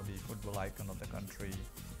he's now the football icon of the country.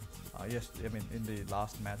 Yes, I mean in the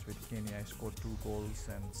last match with Kenya, he scored 2 goals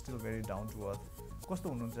and still very down to earth.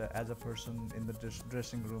 Kasto hununcha as a person in the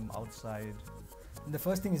dressing room, outside? The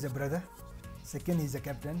first thing is a brother, second he's a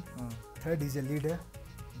captain, third he's a leader,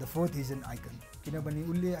 the fourth he's an icon. किनभने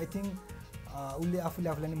उले I think उले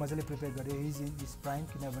आफूलाई नै मजाले prepare गर्यो. He's in his prime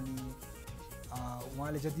किनभने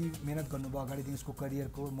उहाँले जति मेहनत गर्नुभयो अगाडिदेखि उसको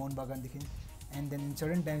करियरको Mohan बागानदेखि, and then in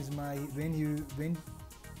certain times when he went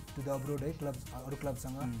to the abroad clubs or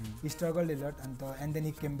clubसँग he struggled a lot and then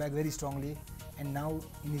he came back very strongly, and now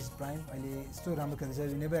in his prime अहिले यस्तो राम्रो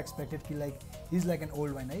खेल्दैछ. We never expected कि like he's like an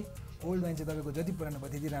old wine है. Old wine चाहिँ तपाईको जति पुरानो भयो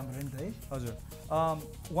त्यति राम्रो हो नि त है. हजुर,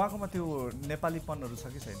 उहाँकोमा त्यो नेपालीपनहरु छ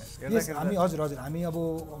कि छैन? हामी हजुर हामी अब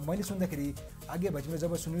मैले सुन्दाखेरि आगे भएपछि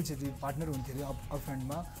जब सुनिल छेत्री पार्टनर हुन्थ्यो रे अप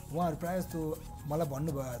फ्रन्टमा, उहाँहरु प्राय जस्तो मलाई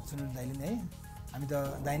भन्नुभयो सुनिल दाइले नै है, हामी त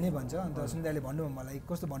दाइ नै भन्छ. अन्त सुनिल दाइले भन्नुभयो मलाई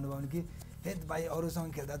कस्तो भन्नुभयो भने कि हे भाइ अरूसँग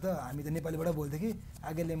खेल्दा त हामी त नेपालीबाट बोल्थ्यो कि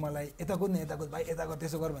आगेले मलाई यता कुद न यता कुद भाइ यता गर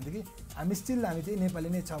त्यसो गर भन्थ्यो कि हामी चाहिँ नेपाली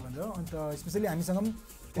नै छ भनेर. अन्त स्पेशली हामीसँग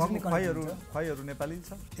खुवाइहरु नेपाली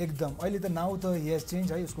छ एकदम. अहिले त नाउ त ही हेज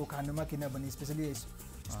चेन्ज है उसको खानामा, किनभने स्पेशली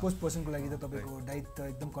स्पोर्ट्स पर्सनको लागि त तपाईको डाइट त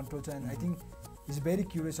एकदम कन्ट्रोल छ, and I think is very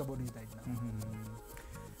curious about his diet now.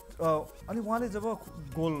 अनि उहाँले जब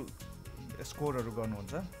गोल स्कोरहरु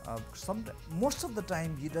गर्नुहुन्छ, most of the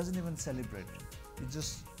time Hee doesn't even celebrate, Hee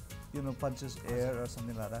just punches air or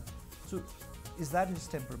something like that. So is that his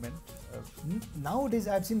temperament? Nowadays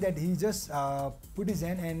I've seen that he just put his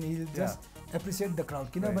hand and he'll just appreciate the crowd.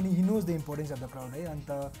 Kinabani he knows the importance of the crowd है. अन्त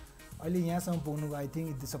अहिले यहाँसम्म पुग्नुको I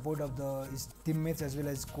think the support of his teammates as well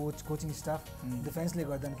as coaching staff, the fans ले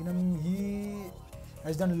गर्दा किनभने he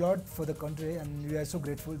has done a lot for the country and we are so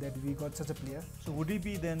grateful that we got such a player. So would he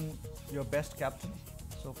be then your best captain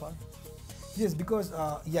so far? Yes, because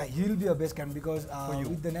yeah, he will be a best captain because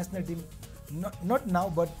with the national team, not now,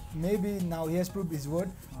 but maybe now he has proved his word.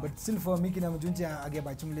 But still for me, किनभने जुन चाहिँ आगे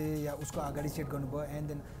भाइचुङले या उसको अगाडि set गर्नुभयो, and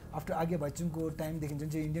then after आगे भाइचुङको टाइमदेखि जुन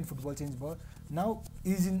चाहिँ इन्डियन फुटबल चेन्ज भयो, now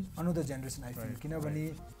is in another generation I feel. किनभने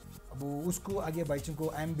अब उसको आगे भाइचुङको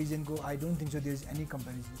I'm बिजेनको I don't think so there is any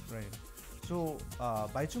comparison. Right. So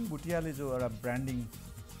Bhaichung भुटियाले जो एउटा ब्रान्डिङ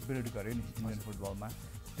बिल्ड गर्यो नि इन्डियन फुटबलमा,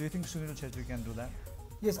 do you think Sunil Chhetri can do that?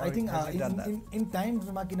 Yes, I think in times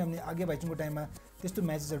मा किनभने आगे भाइचुङको टाइममा त्यस्तो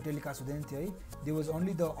म्याचेसहरु टेलिकास्ट हुँदैन थियो है. There was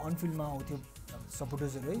only the on field मा हुन्थ्यो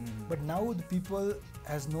सपोर्टर्सहरु है. But now the people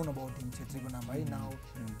has known about him, Chhetriको नाम है. Now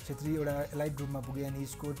Chhetri एउटा elite ग्रुपमा पुग्यो and he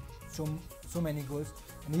scored so many goals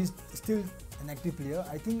and he is still an active player.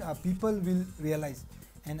 I think people will realize,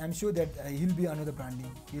 and I'm sure that he'll be another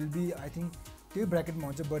branding. He'll be, I think त्यो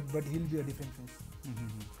ब्र्याकेटमा हुन्छ, but he'll be a different face.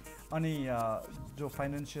 अनि जो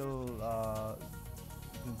financial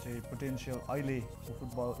जुन चाहिँ potential अहिले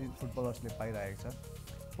फुटबलर्सले पाइरहेको छ,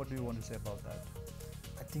 what do you want to say about that?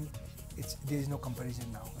 I think there is no comparison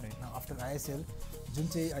now. Right now after ISL जुन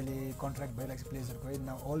चाहिँ अहिले कन्ट्र्याक्ट भइरहेको छ प्लेयर्सहरुको है,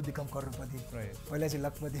 now all become करोडपति. पहिला चाहिँ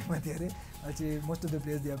लखपति माथि अरे, अहिले चाहिँ most of the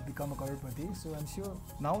players they have become a Crorepati. So I'm sure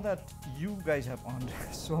now that you guys have earned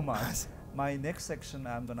so much, my next section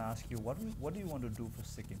I'm going to ask you what do you want to do for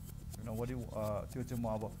Sikkim? You know, what do you त्यो चाहिँ म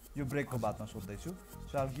अब यो ब्रेकको बादमा सोध्दैछु.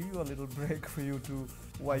 So I'll give you a little break for you to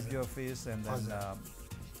wipe your face and then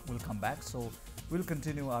we'll come back. So we'll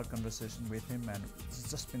continue our conversation with him, and it's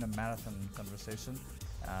just been a marathon conversation.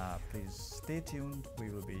 Please stay tuned. We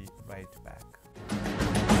will be right back.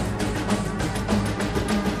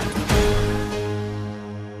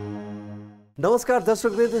 नमस्कार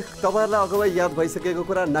दर्शकवृन्द, तपाईहरुलाई अगावै याद भइसकेको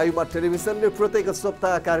कुरा, नायुमा टेलिभिजनले प्रत्येक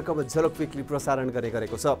सप्ताह कार्यक्रम झलक विकली प्रसारण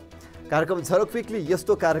गरेको छ. कार्यक्रम झलक विकली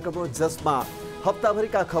यस्तो कार्यक्रम हो जसमा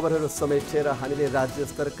हप्ताभरिका खबरहरू समेटेर हामीले राज्य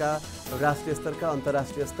स्तरका, राष्ट्रिय स्तरका,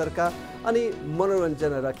 अन्तर्राष्ट्रिय स्तरका अनि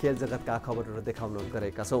मनोरञ्जन र खेल जगतका खबरहरू देखाउन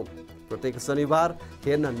गरेका छौं. प्रत्येक शनिबार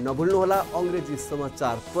हेर्न नभुल्नुहोला अंग्रेजी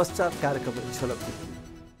समाचार पश्चात कार्यक्रम झलक विकली.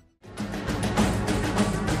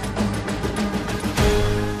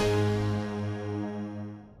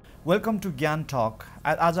 Welcome to ग्यानटक.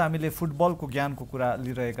 आज हामीले फुटबलको ज्ञानको कुरा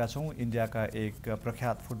लिइरहेका छौं इन्डियाका एक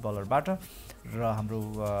प्रख्यात फुटबलरबाट, र हाम्रो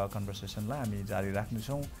कन्भर्सेसनलाई हामी जारी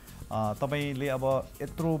राख्नेछौं. तपाईले अब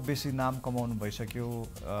यत्रो बेसी नाम कमाउनु भइसक्यो,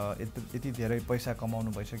 यति धेरै पैसा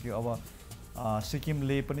कमाउनु भइसक्यो, अब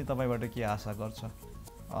सिक्किमले पनि तपाईबाट के आशा गर्छ?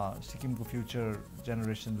 सिक्किमको फ्युचर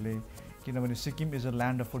जेनेरेसनले, किनभने Sikkim is a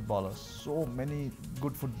land of footballers. So many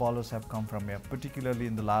good footballers have come from here, particularly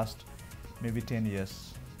in the last maybe 10 years.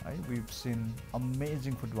 Right? We've seen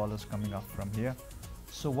amazing footballers coming up from here.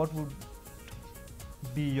 So what would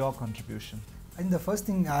be your contribution? I think the first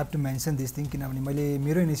thing I have to mention this thing किनभने मैले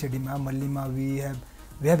मेरो इनिसिएटिभमा मल्लीमा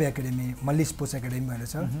we have academy, Malli Sports Academy भनेर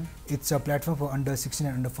छ. It's a platform for under 16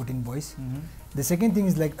 and under 14 boys. The second thing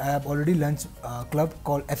is like I have already launched a club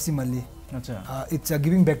called FC Malli. It's a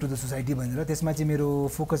giving back to the society भनेर. त्यसमा चाहिँ मेरो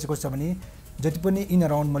focus कस्तो छ भने जति पनि इन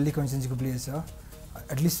अराउन्ड मल्ली कन्स्टिट्युन्सी को प्लेयर्स छ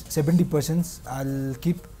एटलिस्ट 70% I'll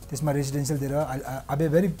keep त्यसमा रेसिडेन्शियल दिएर I have a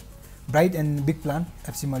very bright and big plan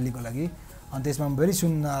FC Malli को लागि. And त्यसमा very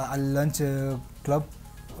soon I'll launch a club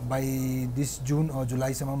by this June or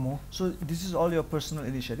July सम्म म. So this is all your personal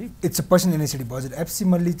initiative? It's a personal initiative हजुर. FC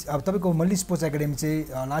Malli अब तपाईको Melli sports academy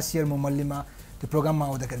चाहिँ last year म मल्लीमा त्यो प्रोग्राममा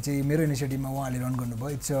आउँदाखेरि चाहिँ मेरो इनिसिएटिभमा उहाँले रन गर्नुभयो.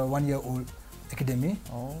 It's a 1 year old academy.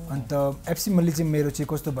 अन्त FC Malli चाहिँ मेरो चाहिँ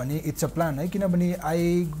कस्तो भने इट्स अ प्लान है किनभने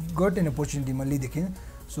I got an opportunity मल्लीदेखि.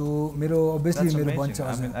 So मेरो obviously मेरो बन्छ.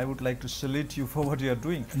 I mean I would like to salute you for what you are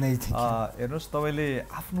doing. हेर्नुस् तपाईले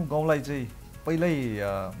आफ्नो गाउँलाई चाहिँ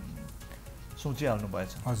पहिल्यै सोचिहाल्नु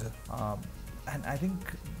भएछ. हजुर. And I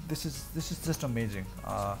think this is just amazing.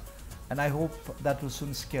 And I hope that will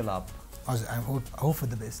soon scale up. हजुर. I hope for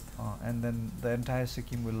the best. And then the entire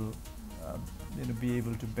Sikkim will be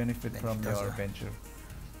able to benefit from your venture.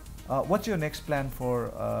 What's your next plan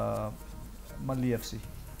for Malli FC?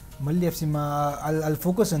 Malli FC ma I'll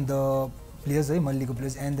focus on the players है मल्लीको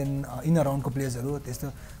players and then in अराउन्डको प्लेयर्सहरू त्यस्तो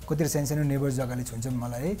कतिवटा सानो सानो neighbours जग्गाले छुन्छ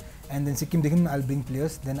मलाई है. And then सिक्किमदेखि I'll bring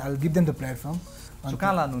players, then I'll give them the platform. So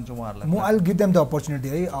कहाँ लानुहुन्छ उहाँहरूलाई? म I'll give them the opportunity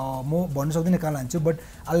है. म भन्नु सक्दिनँ कहाँ लान्छु but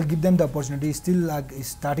I'll give them the opportunity still like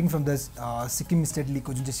starting from the Sikkim state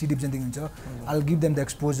लिगको जुन चाहिँ सी डिभिजनदेखि हुन्छ. I'll give them the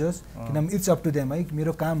exposures किनभने इट्स अप टु देम है.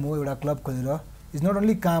 मेरो काम हो एउटा क्लब खोलेर इट्स नट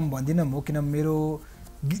ओन्ली काम भन्दिनँ म किनभने मेरो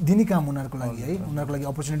दिने काम उनीहरूको लागि है. उनीहरूको लागि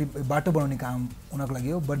अपर्च्युनिटी बाटो बनाउने काम उनीहरूको लागि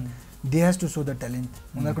हो but they has to so the talent.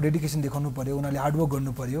 उनीहरूको डेडिकेसन देखाउनु पऱ्यो, उनीहरूले हार्डवर्क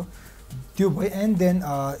गर्नु पऱ्यो त्यो भयो. And then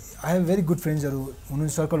I have very good फ्रेन्ड्सहरू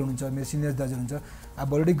हुनुहुन्छ, सर्कल हुनुहुन्छ, मेरो सिनियर दाजु हुनुहुन्छ. I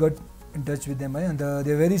have already got in touch with them है. अन्त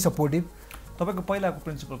दे आर भेरी सपोर्टिभ. तपाईको पहिलाको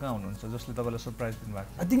प्रिन्सिपल कहाँ हुनुहुन्छ जसले तपाईलाई सरप्राइज दिनुभएको?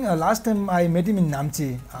 I think last time I met him in Namchi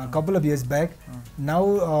couple of years back.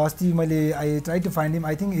 Now अस्ति मैले I try to find him.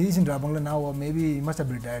 I think he is in राबङ्ला now, maybe he must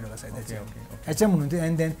have retired होला सायद. HM हुनुहुन्थ्यो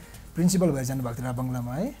and then principal भएर जानुभएको थियो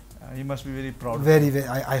राबङ्लामा है. He must be very proud. Very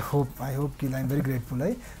I hope कि I'm very grateful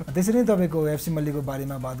है. त्यसरी नै तपाईको एफसी मल्लीको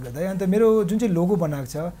बारेमा बात गर्दा है. अन्त मेरो जुन चाहिँ लोगो बनाएको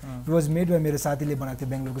छ इट वाज मेड बाइ मेरो साथीले बनाएको थियो,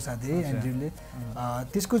 बेङ्गलोरको साथी एन्ड्रुले.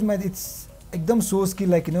 त्यसकोमा इट्स एकदम सोच कि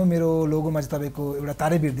लाइक मेरो लोगोमा चाहिँ तपाईको एउटा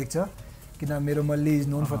तारेबिर देख्छ किन मेरो मल्ली इज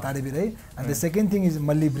नोन फर तारेबिर है. And the second thing is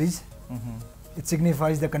Melli bridge. It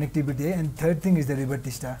signifies the connectivity है. And third thing is the river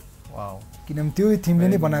Teesta. Wow. किनभने त्यो थिमले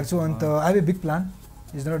नै बनाएको छु. अन्त I have a big plan.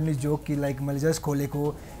 It's not only joke कि लाइक मैले जस्ट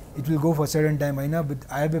खोलेको it will go for certain time होइन. but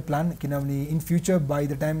I have a plan किनभने in future by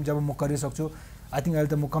the time जब म करियर सक्छु I think अहिले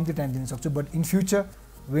त म कम्ती टाइम दिन सक्छु but in future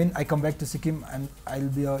when I come back to Sikkim and I'll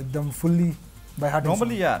be एकदम fully by heart.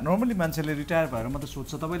 normally मान्छेले रिटायर भएर मात्र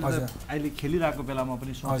सोच्छ. तपाईले अहिले खेलिरहेको बेलामा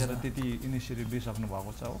पनि सोचेर त्यति इनिसिएटिभ लिइसक्नु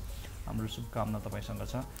भएको छ हो. हाम्रो शुभकामना तपाईसँग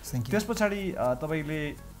छ. त्यसपछि तपाईले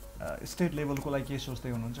स्टेट लेभलको लागि के सोच्दै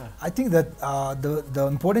हुनुहुन्छ? I think that the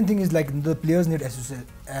important thing is like the players need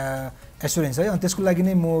assurance है. अनि त्यसको लागि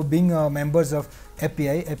नै म बिङ मेम्बर्स अफ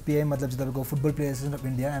एफपिआई मतलब चाहिँ तपाईँको football player association of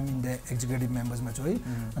India I mean the executive मेम्बर्समा छु है.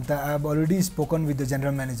 अन्त I have already spoken with the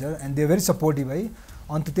general manager and they are very supportive है.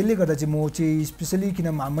 अन्त त्यसले गर्दा चाहिँ म चाहिँ स्पेसली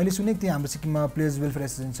किन मैले सुनेको थिएँ हाम्रो सिक्किममा प्लेयर्स वेलफेयर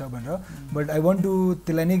एसोसिएसन छ भनेर. बट आई वान्ट टु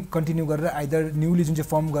त्यसलाई नै कन्टिन्यू गरेर आइदर न्युली जुन चाहिँ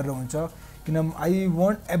फर्म गरेर हुन्छ किन आई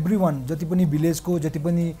वान्ट एभ्री वान जति पनि भिलेजको जति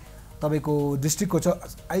पनि तपाईँको डिस्ट्रिक्टको छ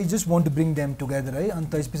I just want to bring them together है.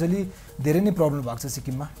 अन्त स्पेसली धेरै नै प्रब्लम भएको छ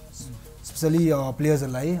सिक्किममा स्पेसली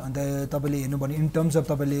प्लेयर्सहरूलाई. अन्त तपाईँले हेर्नु भने इन टर्म्स अफ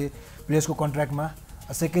तपाईँले प्लेयर्सको कन्ट्र्याक्टमा.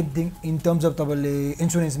 Second thing in terms of तपाईँले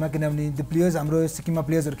इन्सुरेन्समा किनभने त्यो प्लेयर्स हाम्रो सिक्किममा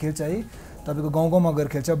प्लेयर्सहरू खेल्छ है तपाईँको गाउँ गाउँमा गएर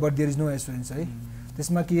खेल्छ but there is no assurance है.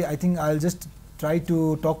 त्यसमा कि I think I will just try to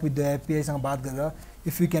talk with the एफपिआईसँग बात गरेर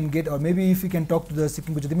if you can get or maybe if you can talk to the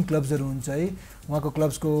सिक्किमको जति पनि क्लब्सहरू हुन्छ है उहाँको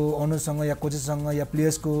क्लब्सको ओनर्ससँग या कोचेससँग या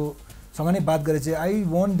प्लेयर्सको सँग नै बात गरेर चाहिँ आई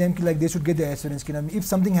वान्ट देम कि like they should get the assurance किनभने if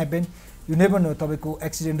something happen you never know तपाईँको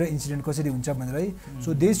एक्सिडेन्ट र इन्सिडेन्ट कसरी हुन्छ भनेर है.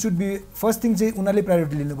 So they should be first thing चाहिँ उनीहरूले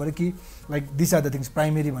प्रायोरिटी लिनु पऱ्यो कि like this are the things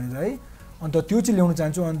primary भनेर है. अन्त त्यो चाहिँ ल्याउनु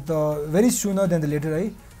चाहन्छु. अन्त भेरी सुनर देन द लेटर है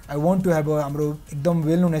आई वान्ट टु हेभ हाम्रो एकदम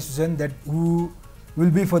well known association that who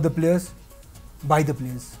will be for the players by the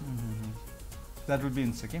players. That will be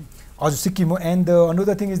in Sikkim? हजुर सिक्किम हो. And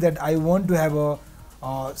another thing is that I want to have a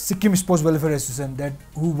Sikkim Sports Welfare Association that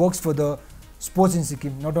who works for the sports in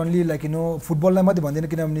Sikkim. Not only like फुटबललाई मात्रै भन्दैन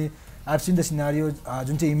किनभने I have seen the scenario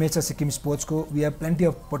जुन चाहिँ image छ Sikkim स्पोर्ट्सको we have plenty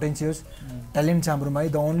of potentials talent छ हाम्रोमा.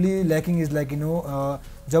 The only lacking is like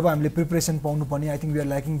जब हामीले प्रिपरेसन पाउनु पर्ने I think we are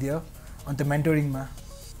lacking there. अन्त मेन्टरिङमा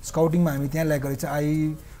स्काउटिङमा हामी त्यहाँ लागेको रहेछ I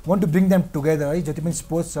want to bring them together है जति पनि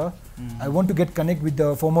स्पोर्ट्स छ I want to get connect with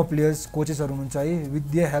the former players कोचेसहरू हुनुहुन्छ है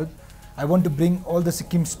with their help I want to bring all the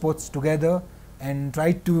Sikkim sports together and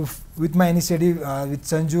try to with my initiative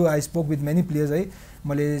with Sanju I spoke with many players है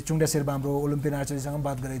मैले चुङडा शेर्पा हाम्रो Olympian आर्चरीसँग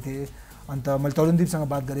बात गरेको थिएँ अन्त मैले तरुणदीपसँग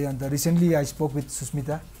बात गरेँ अन्त recently I spoke with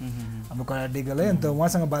Susmita हाम्रो कराटे गर्ल है अन्त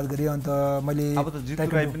उहाँसँग बात गरेँ अन्त मैले अब त जितु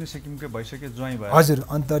राई पनि सिक्किमकै भइसक्यो ज्वाइन भयो हजुर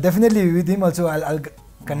अन्त definitely with him also I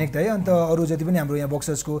connect है अन्त अरू जति पनि हाम्रो यहाँ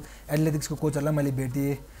बक्सर्सको एथलेटिक्सको कोचहरूलाई मैले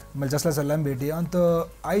भेटेँ मैले जसलाई सरलाई पनि भेटेँ अन्त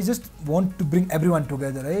I just want to bring every one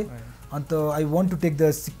together है अन्त I want to take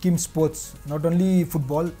the Sikkim sports not only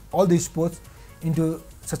football all the sports into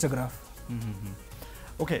such a graph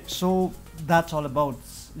Okay, so that's all about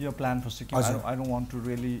your plan for Sikkim. I don't want to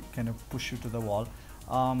really kind of push you to the wall.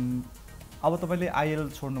 अब तपाईँले IL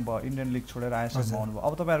छोड्नु भयो Indian league छोडेर आइएसएलमा आउनुभयो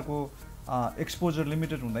अब तपाईँहरूको exposure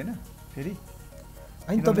limited हुँदैन फेरि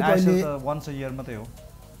अनि तपाईँको अहिले वन्स अ इयर मात्रै हो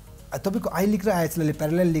तपाईँको आई लिग र आइएसएलले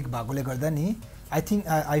प्यारलल लिग भएकोले गर्दा नि I think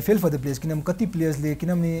I fail for the players किनभने कति प्लेयर्सले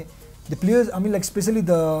किनभने the players I mean like specially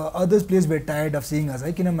the others players where tired of seeing अस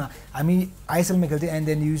है किनभने हामी आइएसएलमा खेल्थ्यौँ and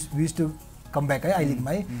then use to come back है आई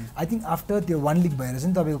लिगमा है आई थिङ्क आफ्टर त्यो वान लिग भएर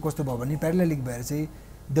चाहिँ तपाईँको कस्तो भयो भने प्यारलल लिग भएर चाहिँ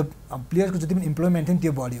द प्लेयर्सको जति पनि इम्प्लोइमेन्ट थियो नि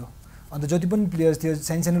त्यो बढ्यो अन्त जति पनि प्लेयर्स थियो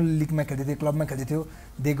सानो सानो लिगमा खेल्दै थियो क्लबमा खेल्दै थियो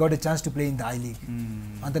they got a chance to play in the I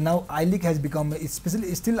league अन्त now I league has become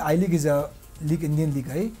specially still I league is a league Indian league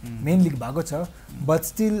है मेन लिग भएको छ but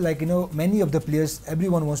still like you know many of the players every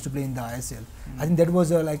one wants to play in the ISL I think that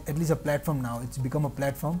was a like at least a platform now it's become a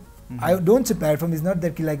platform I don't say platform is not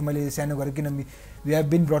that कि like मैले सानो गरेँ किनभने we have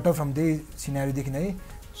been brought up from त्यही सिनारीदेखि है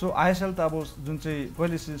so ISL त अब जुन चाहिँ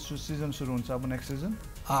कहिले सिजन सुरु हुन्छ अब next season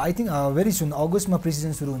I think very सुन अगस्तमा प्री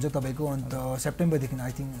सिजन सुरु हुन्छ तपाईँको अन्त सेप्टेम्बरदेखि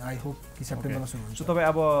आई थिङ्क आई होप कि सेप्टेम्बरमा सुरु हुन्छ सो तपाईँ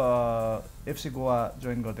अब एफसी गोवा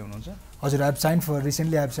जोइन गर्दै हुनुहुन्छ हजुर I have sign for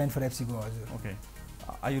recently I have sign for FC Goa हजुर okay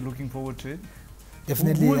are you looking forward to it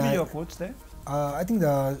definitely Who will be your coach there? I think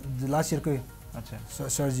the last इयरकै अच्छा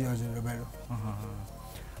सरजी हजुर रोबेरो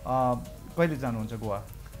कहिले जानुहुन्छ गोवा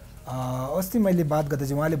अस्ति मैले बात गर्दा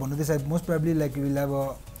चाहिँ उहाँले भन्नुहुँदैछ most probably like will have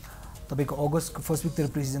तपाईँको अगस्तको फर्स्ट विकतिर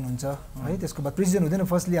प्रिसिजन हुन्छ है त्यसको बाद प्रिसिजन हुँदैन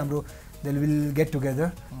फर्स्टली हाम्रो दे विल गेट टुगेदर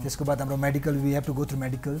त्यसको बाद हाम्रो medical we have to go through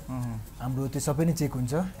medical हाम्रो त्यो सबै नै चेक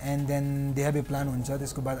हुन्छ and then they have A plan हुन्छ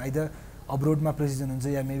त्यसको बाद आइदर अब्रोडमा प्रिसिजन हुन्छ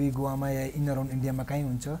या मेबी गोवामा या इन अराउन्ड इन्डियामा कहीँ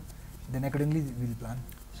हुन्छ then academically will plan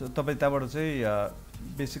so तपाईँ त्यहाँबाट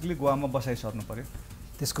चाहिँ बेसिकली गोवामा बसाइसर्नु पऱ्यो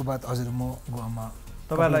त्यसको बाद हजुर म गोवामा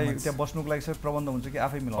तपाईँलाई त्यहाँ बस्नुको लागि सबै प्रबन्ध हुन्छ कि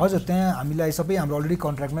आफै मिलाउँछ हजुर त्यहाँ हामीलाई सबै हाम्रो अलरेडी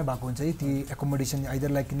कन्ट्र्याक्टमै भएको हुन्छ है ती एकोमोडेसन आइदर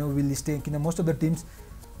लाइक किन विल स्टे किन मोस्ट अफ द टिम्स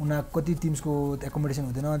उनीहरू कति टिम्सको एकोमोडेसन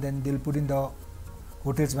हुँदैन then Dil put in the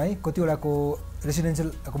होटेल्समा है कतिवटाको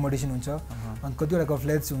रेसिडेन्सियल एकोमोडेसन हुन्छ अनि कतिवटाको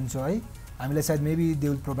फ्ल्याट्स हुन्छ है हामीलाई सायद maybe they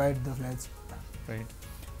will provide the flats right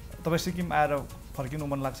तपाईँ सिक्किम आएर फर्किनु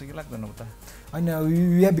मन लाग्छ कि लाग्दैन उता होइन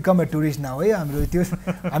we have become a tourist now है हाम्रो त्यो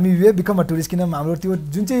हामी we have become a tourist किनभने हाम्रो त्यो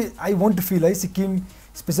जुन चाहिँ आई वान्ट टु फिल है सिक्किम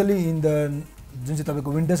स्पेसली इन द जुन चाहिँ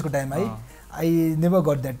तपाईँको विन्टर्सको टाइम है I never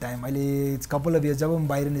got that time अहिले इट्स कपाल अफ इयर्स जब म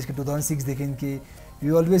बाहिर निस्केँ 2006देखि कि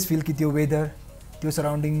यु अलवेज फिल कि त्यो वेदर त्यो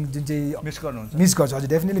सराउन्डिङ जुन चाहिँ मिस गर्छु हजुर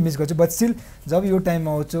डेफिनेटली मिस गर्छु बट स्टिल जब यो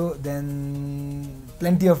टाइममा आउँछु देन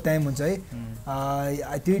प्लेन्टी अफ टाइम हुन्छ है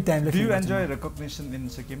त्यही टाइमले do you enjoy recognition in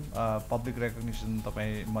Sikkim public recognition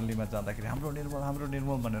तपाईँ मल्लीमा जाँदाखेरि हाम्रो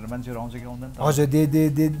निर्मल भनेर मान्छेहरू आउँछ कि आउँदैन हजुर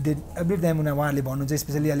दे एभ्री टाइम उहाँहरूले भन्नुहुन्छ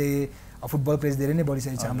स्पेसली अहिले फुटबल प्लेयर्स धेरै नै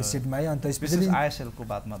बढिसकेको छ हाम्रो स्टेटमा है अन्त स्पेसली आइएसएलको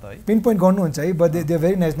बादमा त है पिन पोइन्ट गर्नुहुन्छ है but they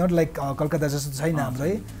very nice not like Calcutta जस्तो छैन हाम्रो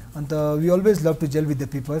है अन्त we always love to jail with the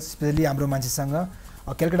people's specially हाम्रो मान्छेसँग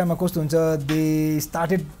कलकत्तामा कस्तो हुन्छ they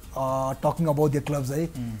started talking about the clubs है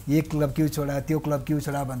यो क्लब क्यु छोडा त्यो क्लब क्यु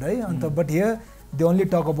छोडा भनेर है अन्त but here they only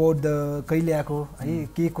talk about the कहिले आएको है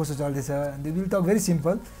के कसो चल्दैछ they will talk very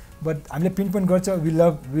simple but हामीले पिन पोइन्ट गर्छ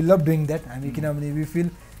वी लभ डुइङ द्याट हामी किनभने वी फिल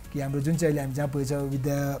कि हाम्रो जुन चाहिँ अहिले हामी जहाँ पुगेछ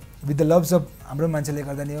विथ द लभ्स अफ हाम्रो मान्छेले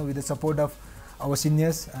गर्दा नै हो with the support of our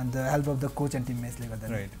seniors and the help of the coach and टिममेट्सले गर्दा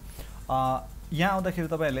राइट यहाँ आउँदाखेरि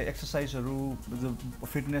तपाईँहरूले एक्सर्साइजहरू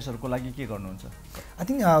फिटनेसहरूको लागि के गर्नुहुन्छ I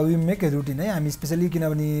think we make a routine है हामी स्पेसली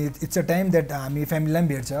किनभने इट्स अ टाइम द्याट हामी फ्यामिलीलाई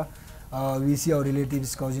पनि भेट्छ वी सी आवर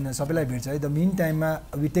रिलेटिभ्स कजिनहरू सबैलाई भेट्छ है द मेन टाइममा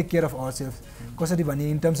we take care of our self कसरी भने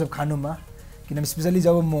इन टर्म्स अफ खानुमा किनभने स्पेसली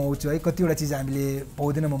जब म आउँछु है कतिवटा चिज हामीले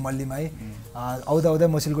पाउँदैन म मल्लीमा है आउँदा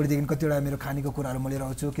म सिलगढीदेखि कतिवटा मेरो खानेको कुराहरू म लिएर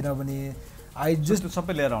आउँछु किनभने आई जस्ट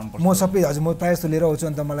सबै लिएर आउनुपर्छ म सबै हजुर म प्रायः जस्तो लिएर आउँछु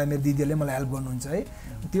अन्त मलाई मेरो दिदीहरूले मलाई हेल्प गर्नुहुन्छ है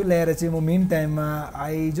त्यो ल्याएर चाहिँ म मेन टाइममा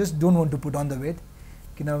I just don't want to put on the weight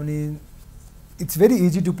किनभने it's very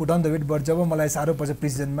easy to put on the weight but जब मलाई साह्रो पर्छ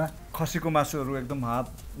प्रिसिजनमा खसीको मासुहरू एकदम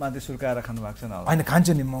हातमाथि सुर्काएर खानु भएको छैन होइन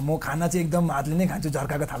खान्छु नि म खाना चाहिँ एकदम हातले नै खान्छु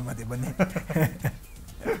झर्काको थालमा त्यो पनि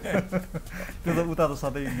त्यो त उता त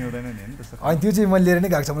सधैँ मिल्दैन नि हैन त्यस्तो अनि त्यो चाहिँ मैले लिएर नै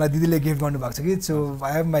गएको छ मलाई दिदीले गिफ्ट गर्नुभएको छ कि सो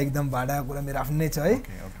आइएममा एकदम भाडा कुरा मेरो आफ्नै छ है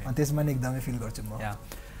अनि त्यसमा नै एकदमै फिल गर्छु म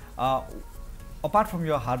apart from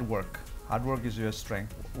your hard work is your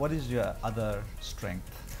strength. What is your other strength?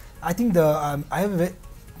 I think I have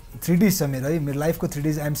 3Ds छ मेरो है मेरो लाइफको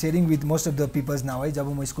 3Ds I am sharing with most of the peoples now है जब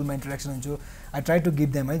म स्कुलमा इन्टरेक्सन हुन्छु I try to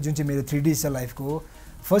give them है जुन चाहिँ मेरो 3Ds छ लाइफको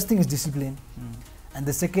first thing is discipline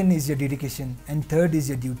and the second is your dedication and third is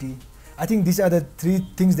your duty. I think these are the 3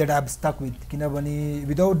 things that I have stuck with किनभने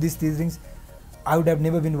without these 3 things I would have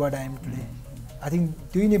never been what I am today. I think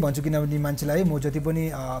त्यही नै भन्छु किनभने मान्छेलाई म जति पनि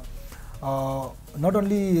not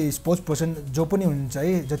only sports person जो पनि हुन्छ है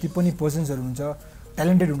जति पनि पर्सन्सहरु हुन्छ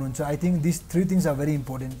talented हुनुहुन्छ I think these 3 things are very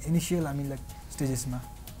important initial I mean like stages ma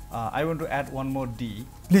I want to add one more D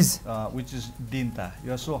please which is Dinta.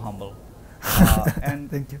 You are so humble and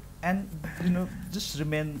thank you and you know just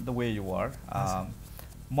remain the way you are.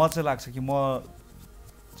 म चाहिँ लाग्छ कि म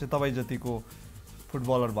चाहिँ तपाई जतिको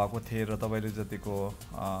footballer भएको थिए र तपाईले जतिको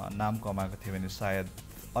नाम कमाएको थिए भने सायद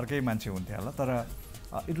अर्कै मान्छे हुन्थे होला तर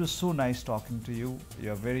it was so nice talking to you.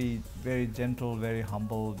 You are very gentle, very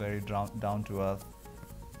humble, very down to earth,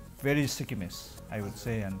 very Sikkimese, I would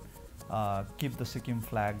say, and keep the Sikkim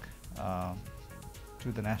flag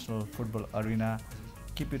to the national football arena.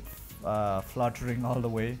 Keep it fluttering all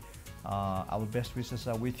the way. Our best wishes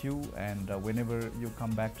are with you, and whenever you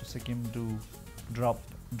come back to Sikkim, do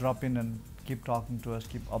drop in and keep talking to us,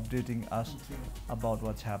 keep updating us about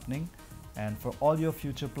what's happening. And for all your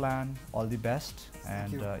future plan, all the best.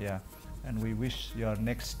 And and we wish your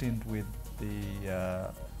next stint with the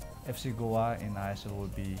FC Goa in ISL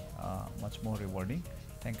will be much more rewarding.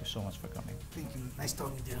 Thank you so much for coming. Thank you. Nice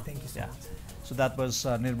talking to you. Thank you so much. So that was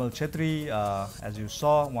Nirmal Chhetri. As you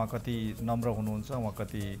saw, उहाँ कति नम्र हुनुहुन्छ, उहाँ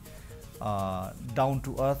कति down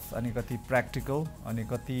to earth अनि कति practical अनि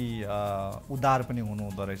कति उदार पनि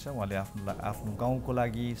हुनुहुँदो रहेछ. उहाँले आफ्नो गाउँको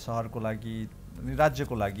लागि, शहरको लागि, अनि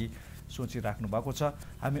राज्यको लागि सोचिराख्नु भएको छ.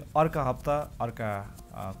 हामी अर्का हप्ता अर्का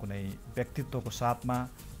कुनै व्यक्तित्वको साथमा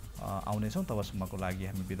आउनेछौँ. तबसम्मको लागि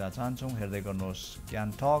हामी बिदा चाहन्छौँ. हेर्दै गर्नुहोस्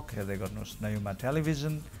ज्ञान टक, हेर्दै गर्नुहोस् नयुमा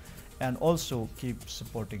television, and also keep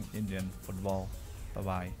supporting Indian football. Bye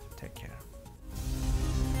bye. Take care.